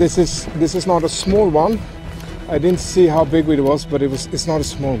 Yeah, this is not a small one. I didn't see how big it was, but it's not a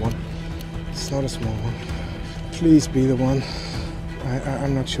small one. It's not a small one. Please be the one.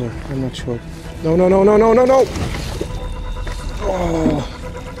 I'm not sure. No. Oh.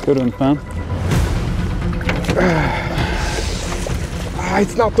 Good one, man.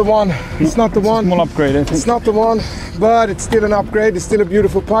 It's not the one. It's not the one. Small upgrade. It's not the one, but it's still an upgrade. It's still a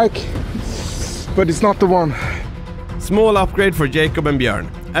beautiful pike, but it's not the one. Small upgrade for Jacob and Björn.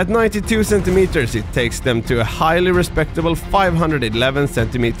 At 92 centimeters, it takes them to a highly respectable 511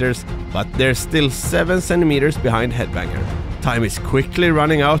 centimeters, but they're still 7 centimeters behind Headbanger. Time is quickly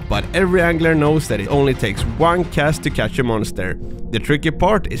running out, but every angler knows that it only takes 1 cast to catch a monster. The tricky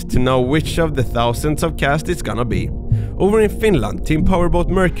part is to know which of the thousands of casts it's gonna be. Over in Finland, Team Powerboat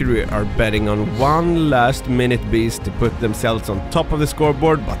Mercury are betting on one last-minute beast to put themselves on top of the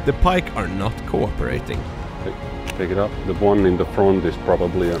scoreboard, but the pike are not cooperating. Pick it up. The one in the front is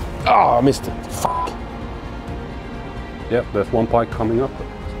probably a... Ah, I missed it. Fuck. Yeah, there's one pike coming up.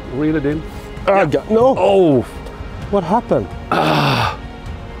 Reel it in. No. Oh! What happened? That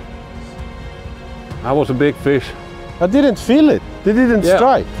was a big fish. I didn't feel it. They didn't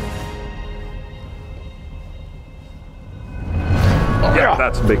strike. Yeah,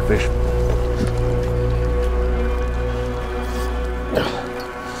 that's a big fish.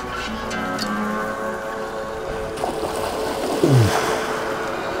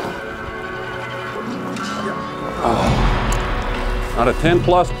 Not a 10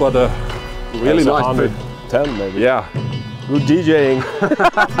 plus, but a really nice fish. 10 maybe. Yeah. Good DJing.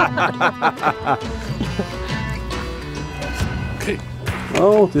 Okay.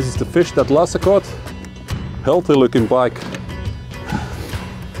 Oh, this is the fish that Lasse caught. Healthy looking pike.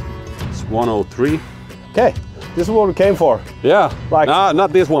 It's 103. Okay, this is what we came for. Yeah. Like, nah,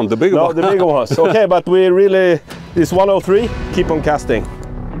 not this one, the bigger one. No, the bigger ones. Okay, but we really, this 103, keep on casting.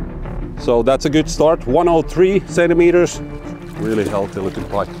 So that's a good start. 103 centimeters. Really healthy looking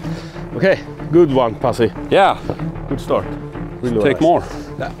pike. Okay, good one, Pasi. Yeah. Good start. Really Take nice. more.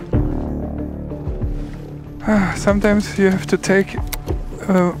 Yeah. Sometimes you have to take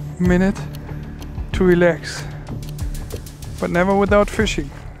a minute to relax, but never without fishing.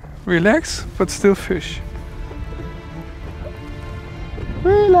 Relax, but still fish.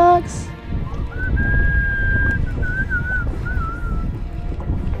 Relax.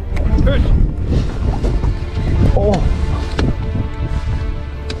 Fish. Oh.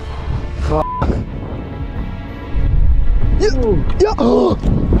 Yeah. Oh.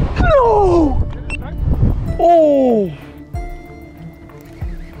 No. Oh.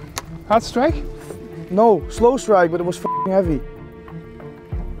 Hard strike? No, slow strike, but it was f***ing heavy.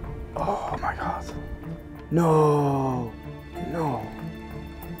 Oh my god. No. No.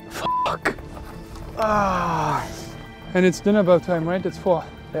 Fuck. Ah. And it's dinner time, right? It's 4.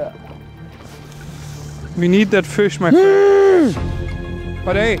 Yeah. We need that fish, my friend.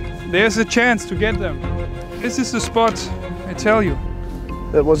 But hey, there's a chance to get them. This is the spot, I tell you.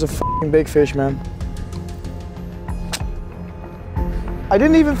 That was a f***ing big fish, man. I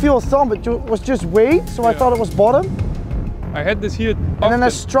didn't even feel a thumb, it was just weight, so I thought it was bottom. I had this here. And then I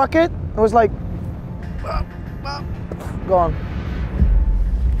struck it, it was like... gone.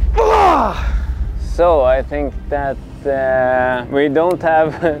 So I think that we don't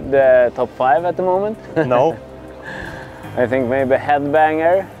have the top 5 at the moment. No. I think maybe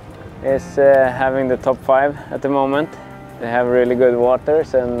Headbanger is having the top 5 at the moment. They have really good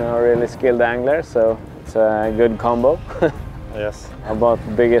waters and are really skilled anglers, so it's a good combo. Yes. About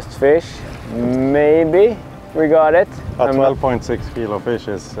biggest fish, maybe we got it. A 12.6 kilo fish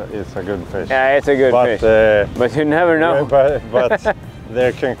is a good fish. Yeah, it's a good fish. But you never know. But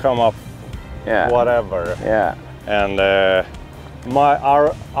there can come up whatever. Yeah. And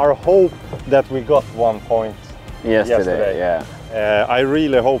our hope that we got 1 point yesterday. Yeah. I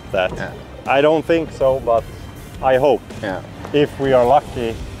really hope that. Yeah. I don't think so, but I hope. Yeah. If we are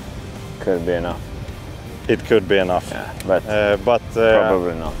lucky, could be enough. It could be enough. Yeah, but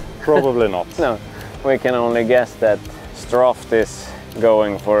probably not. Probably not. No, we can only guess that Stockholm is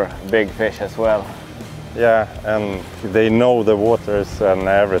going for big fish as well. Yeah, and they know the waters and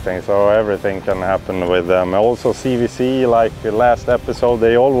everything, so everything can happen with them. Also CVC, like last episode,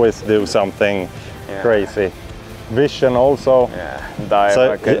 they always do something crazy. Vision also. Yeah,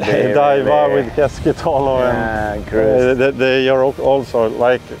 Daiva could be Daiva really... with Keskitalo and cruise. They are also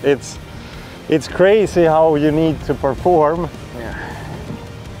like, it's crazy how you need to perform.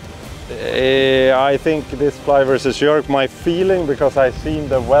 I think this fly versus jerk, my feeling, because I've seen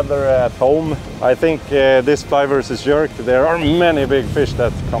the weather at home, I think this fly versus jerk, there are many big fish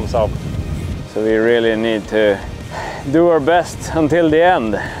that comes up. So we really need to do our best until the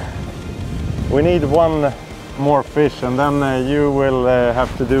end. We need one more fish, and then you will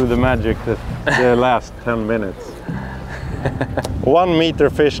have to do the magic the last 10 minutes. 1 meter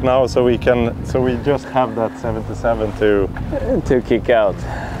fish now, so we just have that 77 to kick out.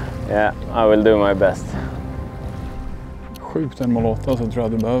 Yeah, I will do my best. Sjukt en mål 8 så tror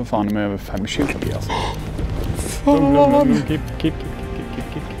jag du behöver fan med över 5 kilo alltså. Fan! Kick.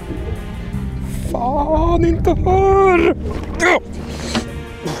 Fan, inte hör!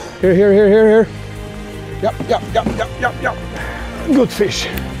 Here. Yep.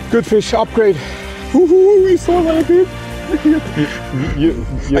 Good fish, upgrade. You saw what I did? You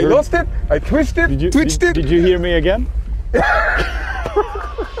I lost it, I twisted, twitched it. Did you hear me again?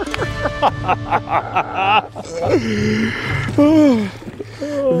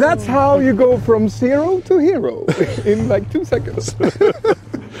 That's how you go from 0 to hero in like 2 seconds.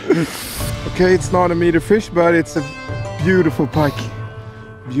 Okay, it's not a meter fish, but it's a beautiful pike.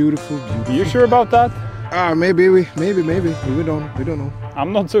 Beautiful, beautiful. You sure about that? Maybe. We don't know.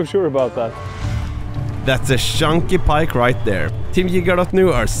 I'm not so sure about that. That's a chunky pike right there. Team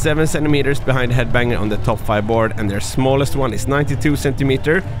Jäger.nu are 7 centimeters behind Headbanger on the top 5 board, and their smallest one is 92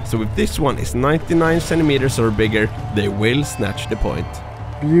 centimeter. So if this one is 99 centimeters or bigger, they will snatch the point.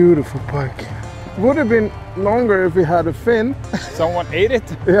 Beautiful pike. Would have been longer if we had a fin. Someone ate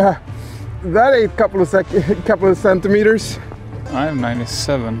it? Yeah, that ate a couple of centimeters. I have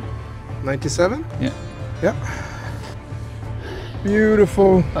 97. 97? Yeah. Yeah.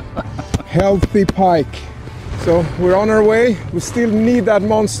 Beautiful, healthy pike. So we're on our way. We still need that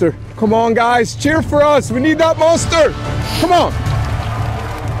monster. Come on, guys, cheer for us. We need that monster. Come on.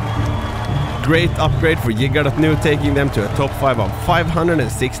 Great upgrade for Jäger.nu, taking them to a top 5 of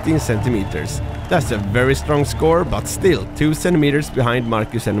 516 centimeters. That's a very strong score, but still 2 centimeters behind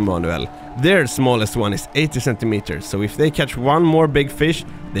Markus and Emanuel. Their smallest one is 80 centimeters, so if they catch one more big fish,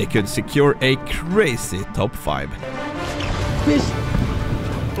 they could secure a crazy top 5. Fish!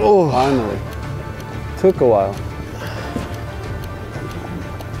 Oh, finally. Took a while.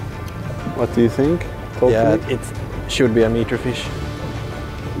 What do you think? Hopefully? Yeah, it should be a meter fish.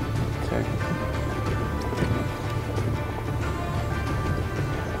 Okay.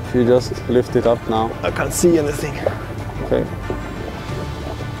 If you just lift it up now. I can't see anything. Okay.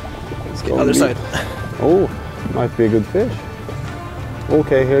 Let's get the other side. Oh, might be a good fish.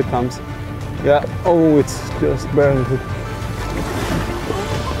 Okay, here it comes. Yeah. Oh, it's just barely.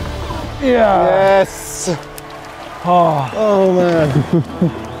 Yeah. Yes. Oh man.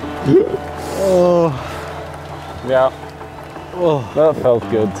 Oh. Yeah. Oh, that felt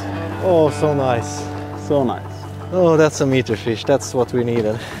good. Oh, so nice. So nice. Oh, that's a meter fish. That's what we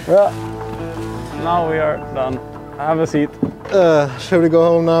needed. Yeah. Now we are done. Have a seat. Should we go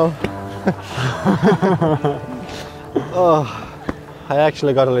home now? Oh, I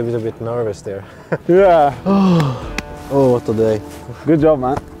actually got a little bit nervous there. Yeah. Oh, what a day. Good job,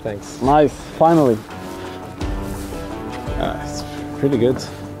 man. Thanks. Nice, finally. It's pretty good.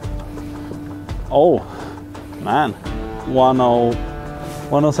 Oh, man.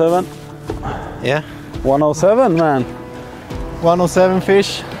 107? Yeah. 107, man. 107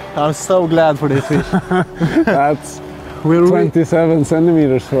 fish. I'm so glad for this fish. That's 27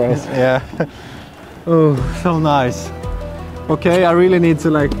 centimeters for us. Yeah. Oh, so nice. Okay, I really need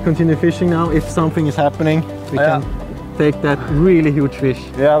to continue fishing now. If something is happening, we can take that really huge fish.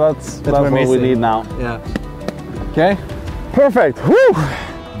 Yeah, that's what we need now. Yeah. Okay. Perfect. Woo!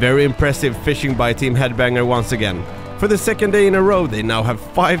 Very impressive fishing by Team Headbanger once again. For the second day in a row, they now have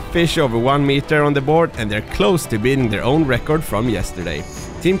 5 fish over 1 meter on the board, and they're close to beating their own record from yesterday.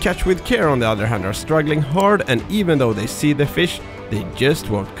 Team Catch with Care, on the other hand, are struggling hard, and even though they see the fish, they just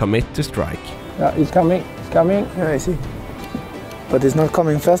won't commit to strike. Yeah, it's coming. It's coming. Yeah, I see. But it's not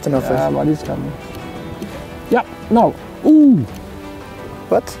coming fast enough. Yeah, but it's coming. Yeah, no. Ooh.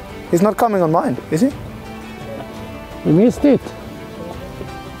 But he's not coming on mine, is he? We missed it.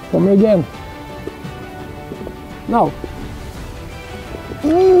 Come again. No.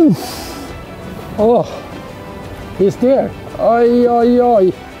 Ooh. Oh, he's there. Oi, oi,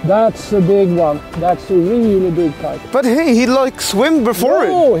 oi. That's a big one. That's a really big pike. But hey, he swam before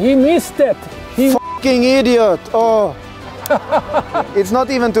it. Oh, he missed it. He fucking idiot. Oh. It's not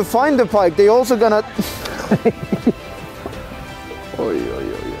even to find the pike. They also gonna... Oi,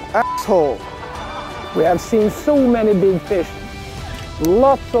 oi, oi. Asshole. We have seen so many big fish.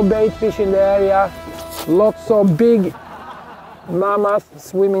 Lots of bait fish in the area. Lots of big mamas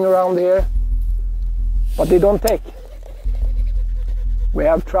swimming around here. But they don't take. We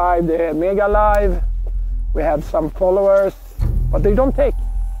have tried the Mega Live. We have some followers. But they don't take.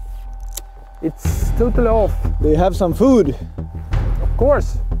 It's totally off. They have some food. Of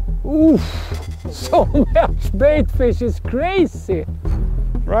course. Oof. So much bait fish is crazy.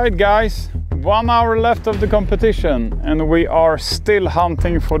 Right, guys, 1 hour left of the competition and we are still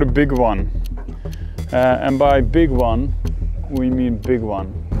hunting for the big one. And by big one, we mean big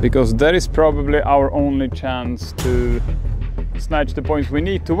one. Because that is probably our only chance to snatch the points we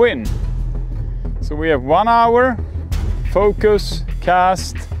need to win. So we have 1 hour, focus,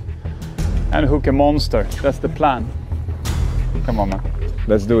 cast, and hook a monster. That's the plan. Come on, man.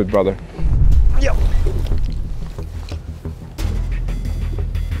 Let's do it, brother. Yep.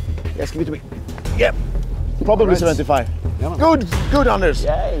 Yes, give it to me. Yep. Probably Right. 75. Yeah, Good, Anders.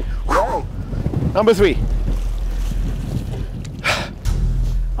 Yay. Yay. Number 3.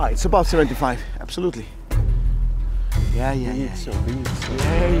 It's about 75, absolutely. Yeah. Yeah.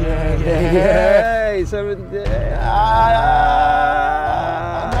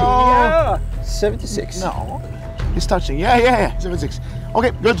 76. No, he's touching. Yeah. 76.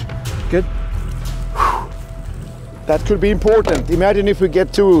 Okay, good. Good. That could be important. Imagine if we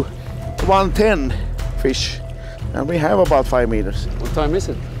get to 110 fish, and we have about 5 meters. What time is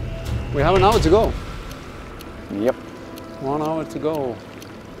it? We have an hour to go. Yep. 1 hour to go.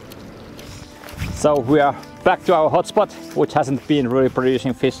 So we are back to our hotspot, which hasn't been really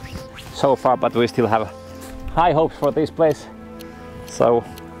producing fish so far, but we still have high hopes for this place. So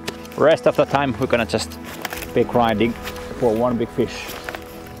rest of the time we're gonna just be grinding for one big fish.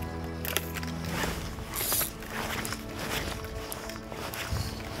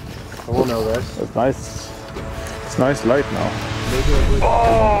 Come on now, guys. It's nice. It's nice light now.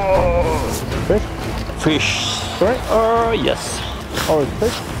 Oh! Fish? Fish. Sorry? Yes. Oh, it's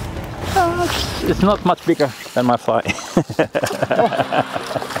fish? It's not much bigger than my fly.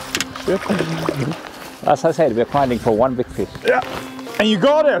 As I said, we're grinding for one big fish. Yeah. And you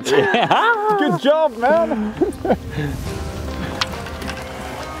got it! Yeah. Good job, man!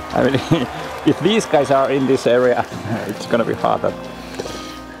 I mean, if these guys are in this area, it's gonna be harder.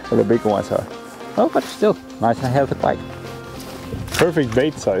 So the big ones are. Oh, but still, nice and healthy pike. Perfect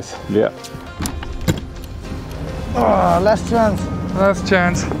bait size. Yeah. Oh, last chance. Last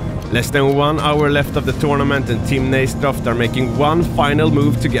chance. Less than 1 hour left of the tournament and Team Nästroft are making one final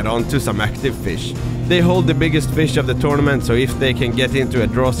move to get onto some active fish. They hold the biggest fish of the tournament, so if they can get into a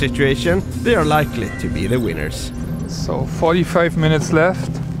draw situation, they are likely to be the winners. So 45 minutes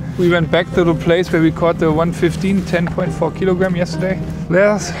left. We went back to the place where we caught the 115, 10.4 kilogram yesterday.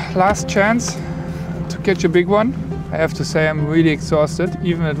 Last chance to catch a big one. I have to say I'm really exhausted.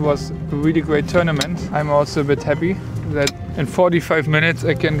 Even it was a really great tournament, I'm also a bit happy that in 45 minutes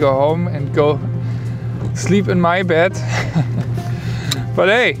I can go home and go sleep in my bed. But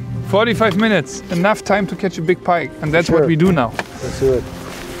hey, 45 minutes, enough time to catch a big pike, and that's what we do now. Let's do it.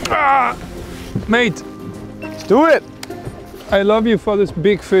 Ah, mate, Let's do it. I love you for this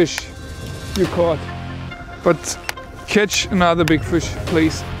big fish you caught, but catch another big fish,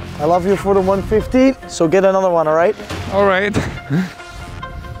 please. I love you for the 115, so get another one, all right? All right.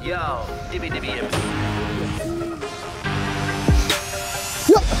 Yo,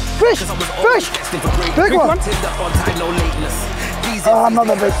 Fish! Fish! Big one! Oh,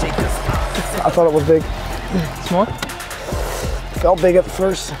 another big. I thought it was big. Small? Felt big at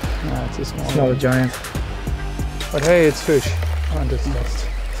first. No, it's a small. It's not a giant. But hey, it's fish. Oh, that's lost.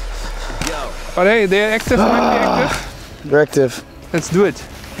 But hey, they're active, might be active. They're active. Let's do it.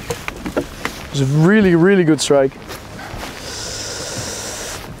 It was a really, really good strike.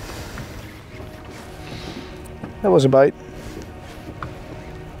 That was a bite.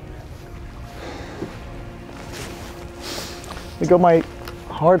 I got my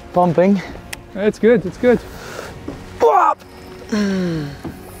heart pumping. It's good, it's good. Let's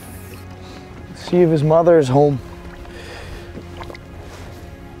see if his mother is home.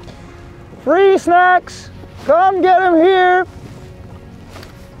 Free snacks! Come get him here! I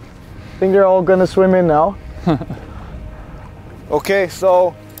think they're all gonna swim in now. Okay,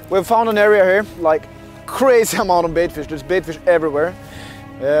 so we've found an area here, like crazy amount of baitfish. There's baitfish everywhere.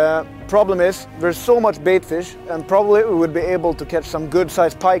 Problem is, there's so much baitfish, and probably we would be able to catch some good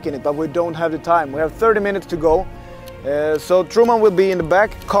sized pike in it, but we don't have the time. We have 30 minutes to go. So Truman will be in the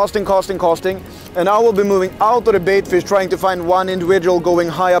back, casting, and I will be moving out of the baitfish, trying to find one individual going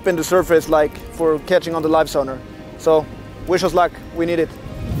high up in the surface, like for catching on the live sonar. So, wish us luck, we need it.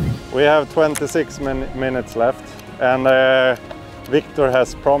 We have 26 minutes left, and Victor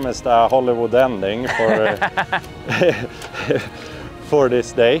has promised a Hollywood ending for, for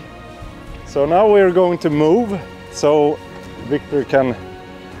this day. So now we're going to move, so Victor can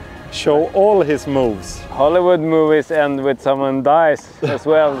show all his moves. Hollywood movies end with someone dies as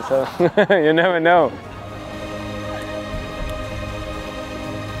well, so you never know.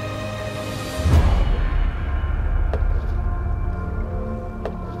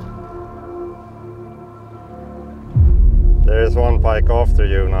 There is one pike after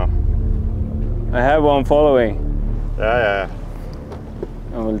you now. I have one following. Yeah.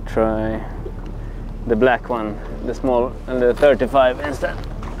 I will try the black one, the small, and the 35 instead.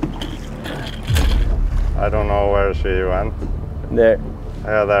 I don't know where she went. There.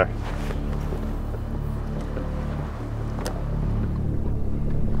 Yeah, there.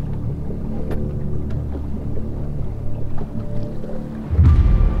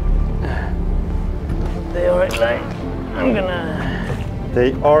 They are like, I'm gonna...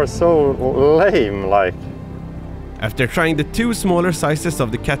 They are so lame, like. After trying the 2 smaller sizes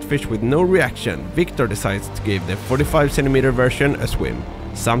of the catfish with no reaction, Victor decides to give the 45cm version a swim.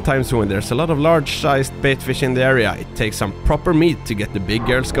 Sometimes when there's a lot of large-sized baitfish in the area, it takes some proper meat to get the big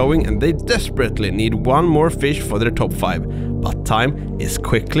girls going, and they desperately need one more fish for their top 5. But time is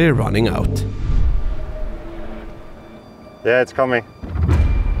quickly running out. Yeah, it's coming.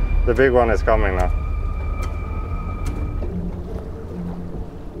 The big one is coming now.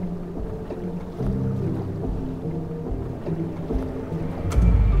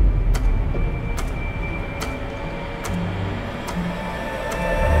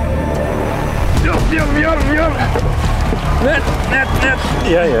 Net.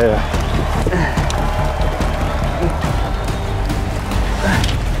 Yeah.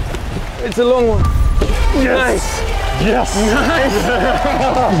 It's a long one. Yes. Nice. Yes. Nice.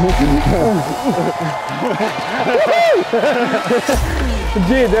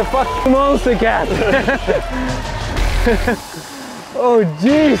 Gee, the fucking monster cat. Oh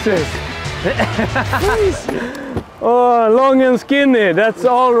Jesus. Oh, long and skinny. That's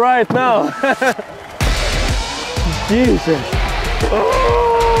all right now. Jesus.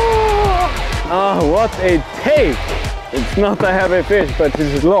 Oh, what a take. It's not a heavy fish, but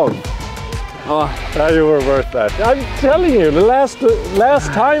it's long. Oh, you were worth that. I'm telling you, the last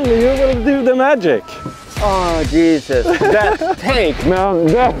time you will do the magic. Oh Jesus, that take, man,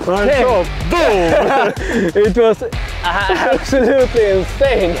 that take. So, boom! It was absolutely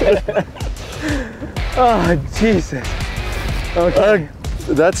insane. Oh Jesus. Okay.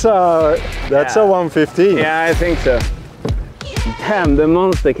 That's a 115. Yeah, I think so. Damn, the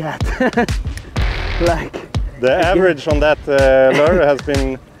monster cat. Like the average on that lure has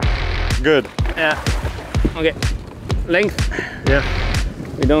been good. Yeah. Okay. Length. Yeah.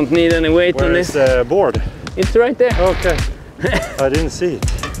 We don't need any weight on this. Where is the board? It's right there. Okay. I didn't see it.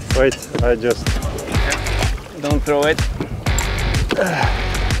 Wait, I just... Don't throw it.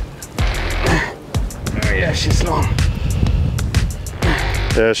 Oh yeah, she's long.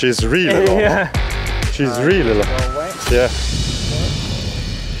 Yeah, she's really long. Yeah. She's really long. Yeah.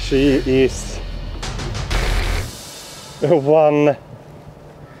 She is... one...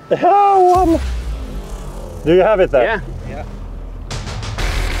 one! Do you have it there? Yeah.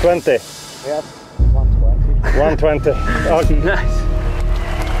 20? Yeah, 120. 120. Okay. Nice.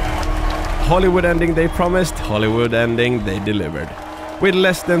 Hollywood ending they promised, Hollywood ending they delivered. With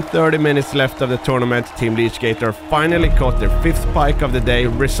less than 30 minutes left of the tournament, Team Leech Gator finally caught their 5th pike of the day,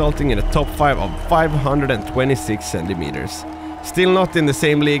 resulting in a top 5 of 526 centimeters. Still not in the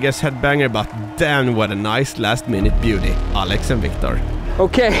same league as Headbanger, but damn what a nice last minute beauty, Alex and Victor.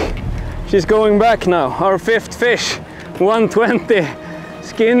 Okay, she's going back now. Our 5th fish, 120,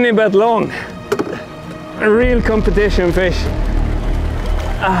 skinny but long. A real competition fish.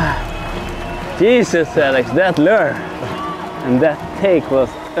 Jesus, Alex, that lure and that take was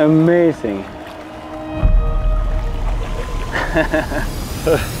amazing.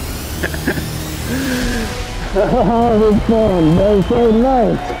 Oh, that's fun. That's so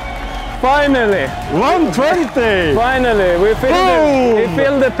nice. Finally! 120! Finally, we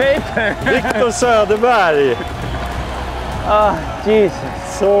filled the paper. Victor Söderberg! Ah,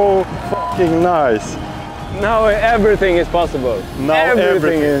 Jesus. So fucking nice. Now everything is possible. Now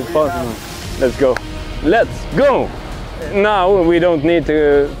everything is possible. Let's go. Let's go! Now we don't need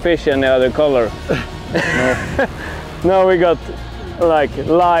to fish any other color. No. Now we got like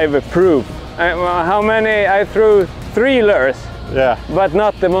live proof. How many? I threw 3 lures. Yeah. But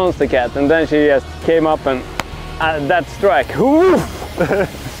not the monster cat, and then she just came up and that strike.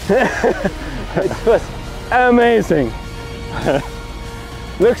 It was amazing.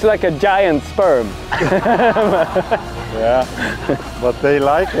 Looks like a giant sperm. Yeah, but they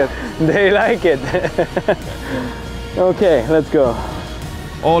like it. They like it. Okay, let's go.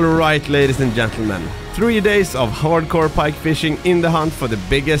 All right, ladies and gentlemen. 3 days of hardcore pike fishing in the hunt for the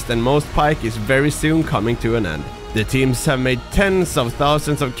biggest and most pike is very soon coming to an end. The teams have made tens of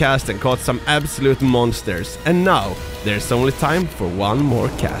thousands of casts and caught some absolute monsters. And now, there's only time for one more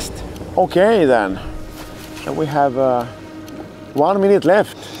cast. Okay then, and we have 1 minute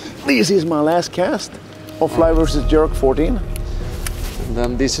left. This is my last cast of Fly vs Jerk 14. And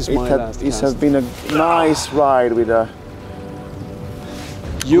then this is my last It cast. has been a nice ride with a...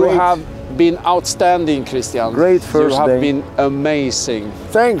 You have been outstanding, Christian. Great first You have day. been amazing.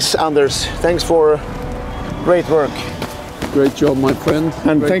 Thanks, Anders. Thanks for great work. Great job, my friend.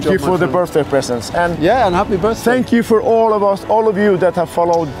 And Great thank job, you my for the friend. birthday presents. And yeah, and happy birthday. thank you for all of you that have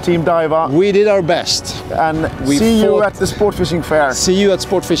followed Team Daiva. We did our best. And We see you fought- at the Sportfishing Fair. See you at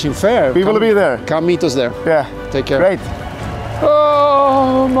Sportfishing Fair. We will be there. Come meet us there. Yeah. Take care. Great.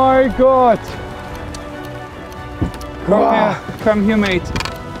 Oh my God! Come here, mate.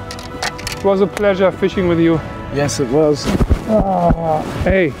 It was a pleasure fishing with you. Yes, it was.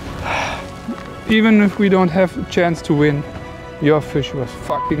 Hey, even if we don't have a chance to win, your fish was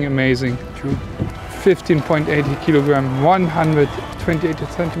fucking amazing. True. 15.80 kilogram, 128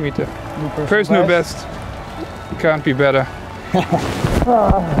 centimeter. Personal best. Can't be better.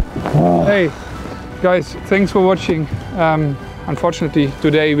 Hey, guys, thanks for watching. Unfortunately,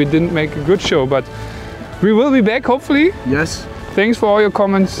 today we didn't make a good show, but we will be back, hopefully. Yes. Thanks for all your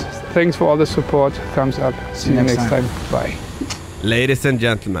comments. Thanks for all the support. Thumbs up. See you next time. Bye. Ladies and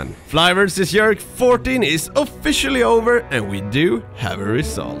gentlemen, Fly vs Jerk 14 is officially over and we do have a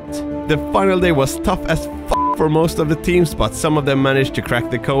result. The final day was tough as f for most of the teams, but some of them managed to crack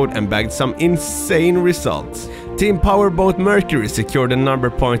the code and bagged some insane results. Team Powerboat Mercury secured a number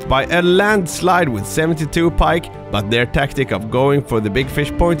point by a landslide with 72 pike, but their tactic of going for the big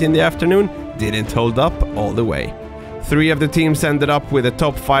fish point in the afternoon didn't hold up all the way. 3 of the teams ended up with a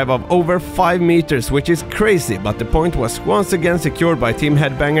top 5 of over 5 meters, which is crazy, but the point was once again secured by Team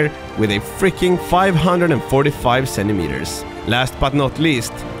Headbanger with a freaking 545 centimeters. Last but not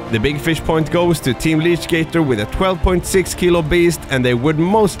least, the big fish point goes to Team Leech Gator with a 12.6 kilo beast, and they would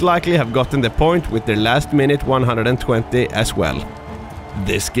most likely have gotten the point with their last minute 120 as well.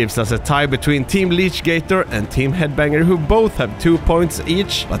 This gives us a tie between Team Leech Gator and Team Headbanger, who both have 2 points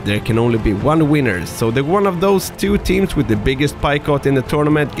each, but there can only be one winner, so the one of those 2 teams with the biggest pike caught in the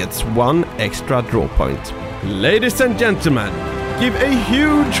tournament gets 1 extra draw point. Ladies and gentlemen, give a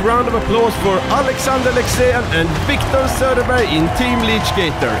huge round of applause for Alexander Lexén and Victor Söderberg in Team Leech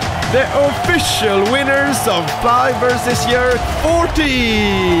Gator, the official winners of Fly vs Jerk 14!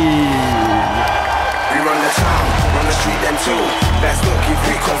 We run the town, run the street them too. Let's look if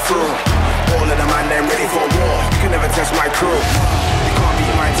we come through. All of the man them ready for war. You can never test my crew. You can't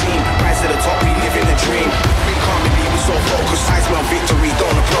beat my team. Rise to the top, we live in a dream. We can't believe we're so focused. Eyes on victory,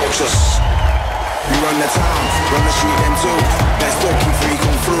 don't approach us. We run the town, run the street them too. Let's look if we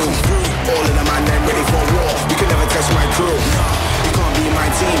come through. All of the man them ready for war. You can never test my crew. You can't beat my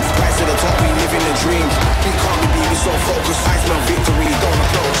team. Rise to the top, we live in a dream. We can't believe we're so focused. Eyes on victory, don't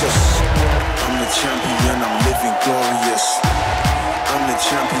approach us. I'm the champion, I'm living glorious. I'm the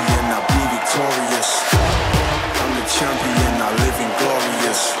champion, I'll be victorious. I'm the champion, I'm living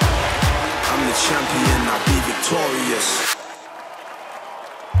glorious. I'm the champion, I'll be victorious.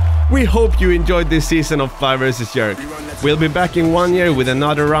 We hope you enjoyed this season of Fly vs Jerk. We'll be back in 1 year with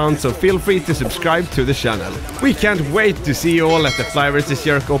another round, so feel free to subscribe to the channel. We can't wait to see you all at the Fly vs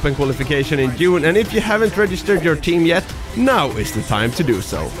Jerk Open Qualification in June, and if you haven't registered your team yet, now is the time to do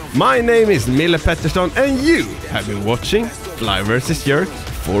so. My name is Mille Pettersson and you have been watching Fly vs Jerk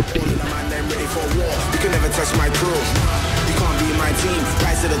 14. Team,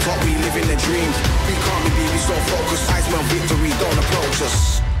 rise to the top, we live in a dream. We can't believe we're so focused. Eyes on victory, don't approach us.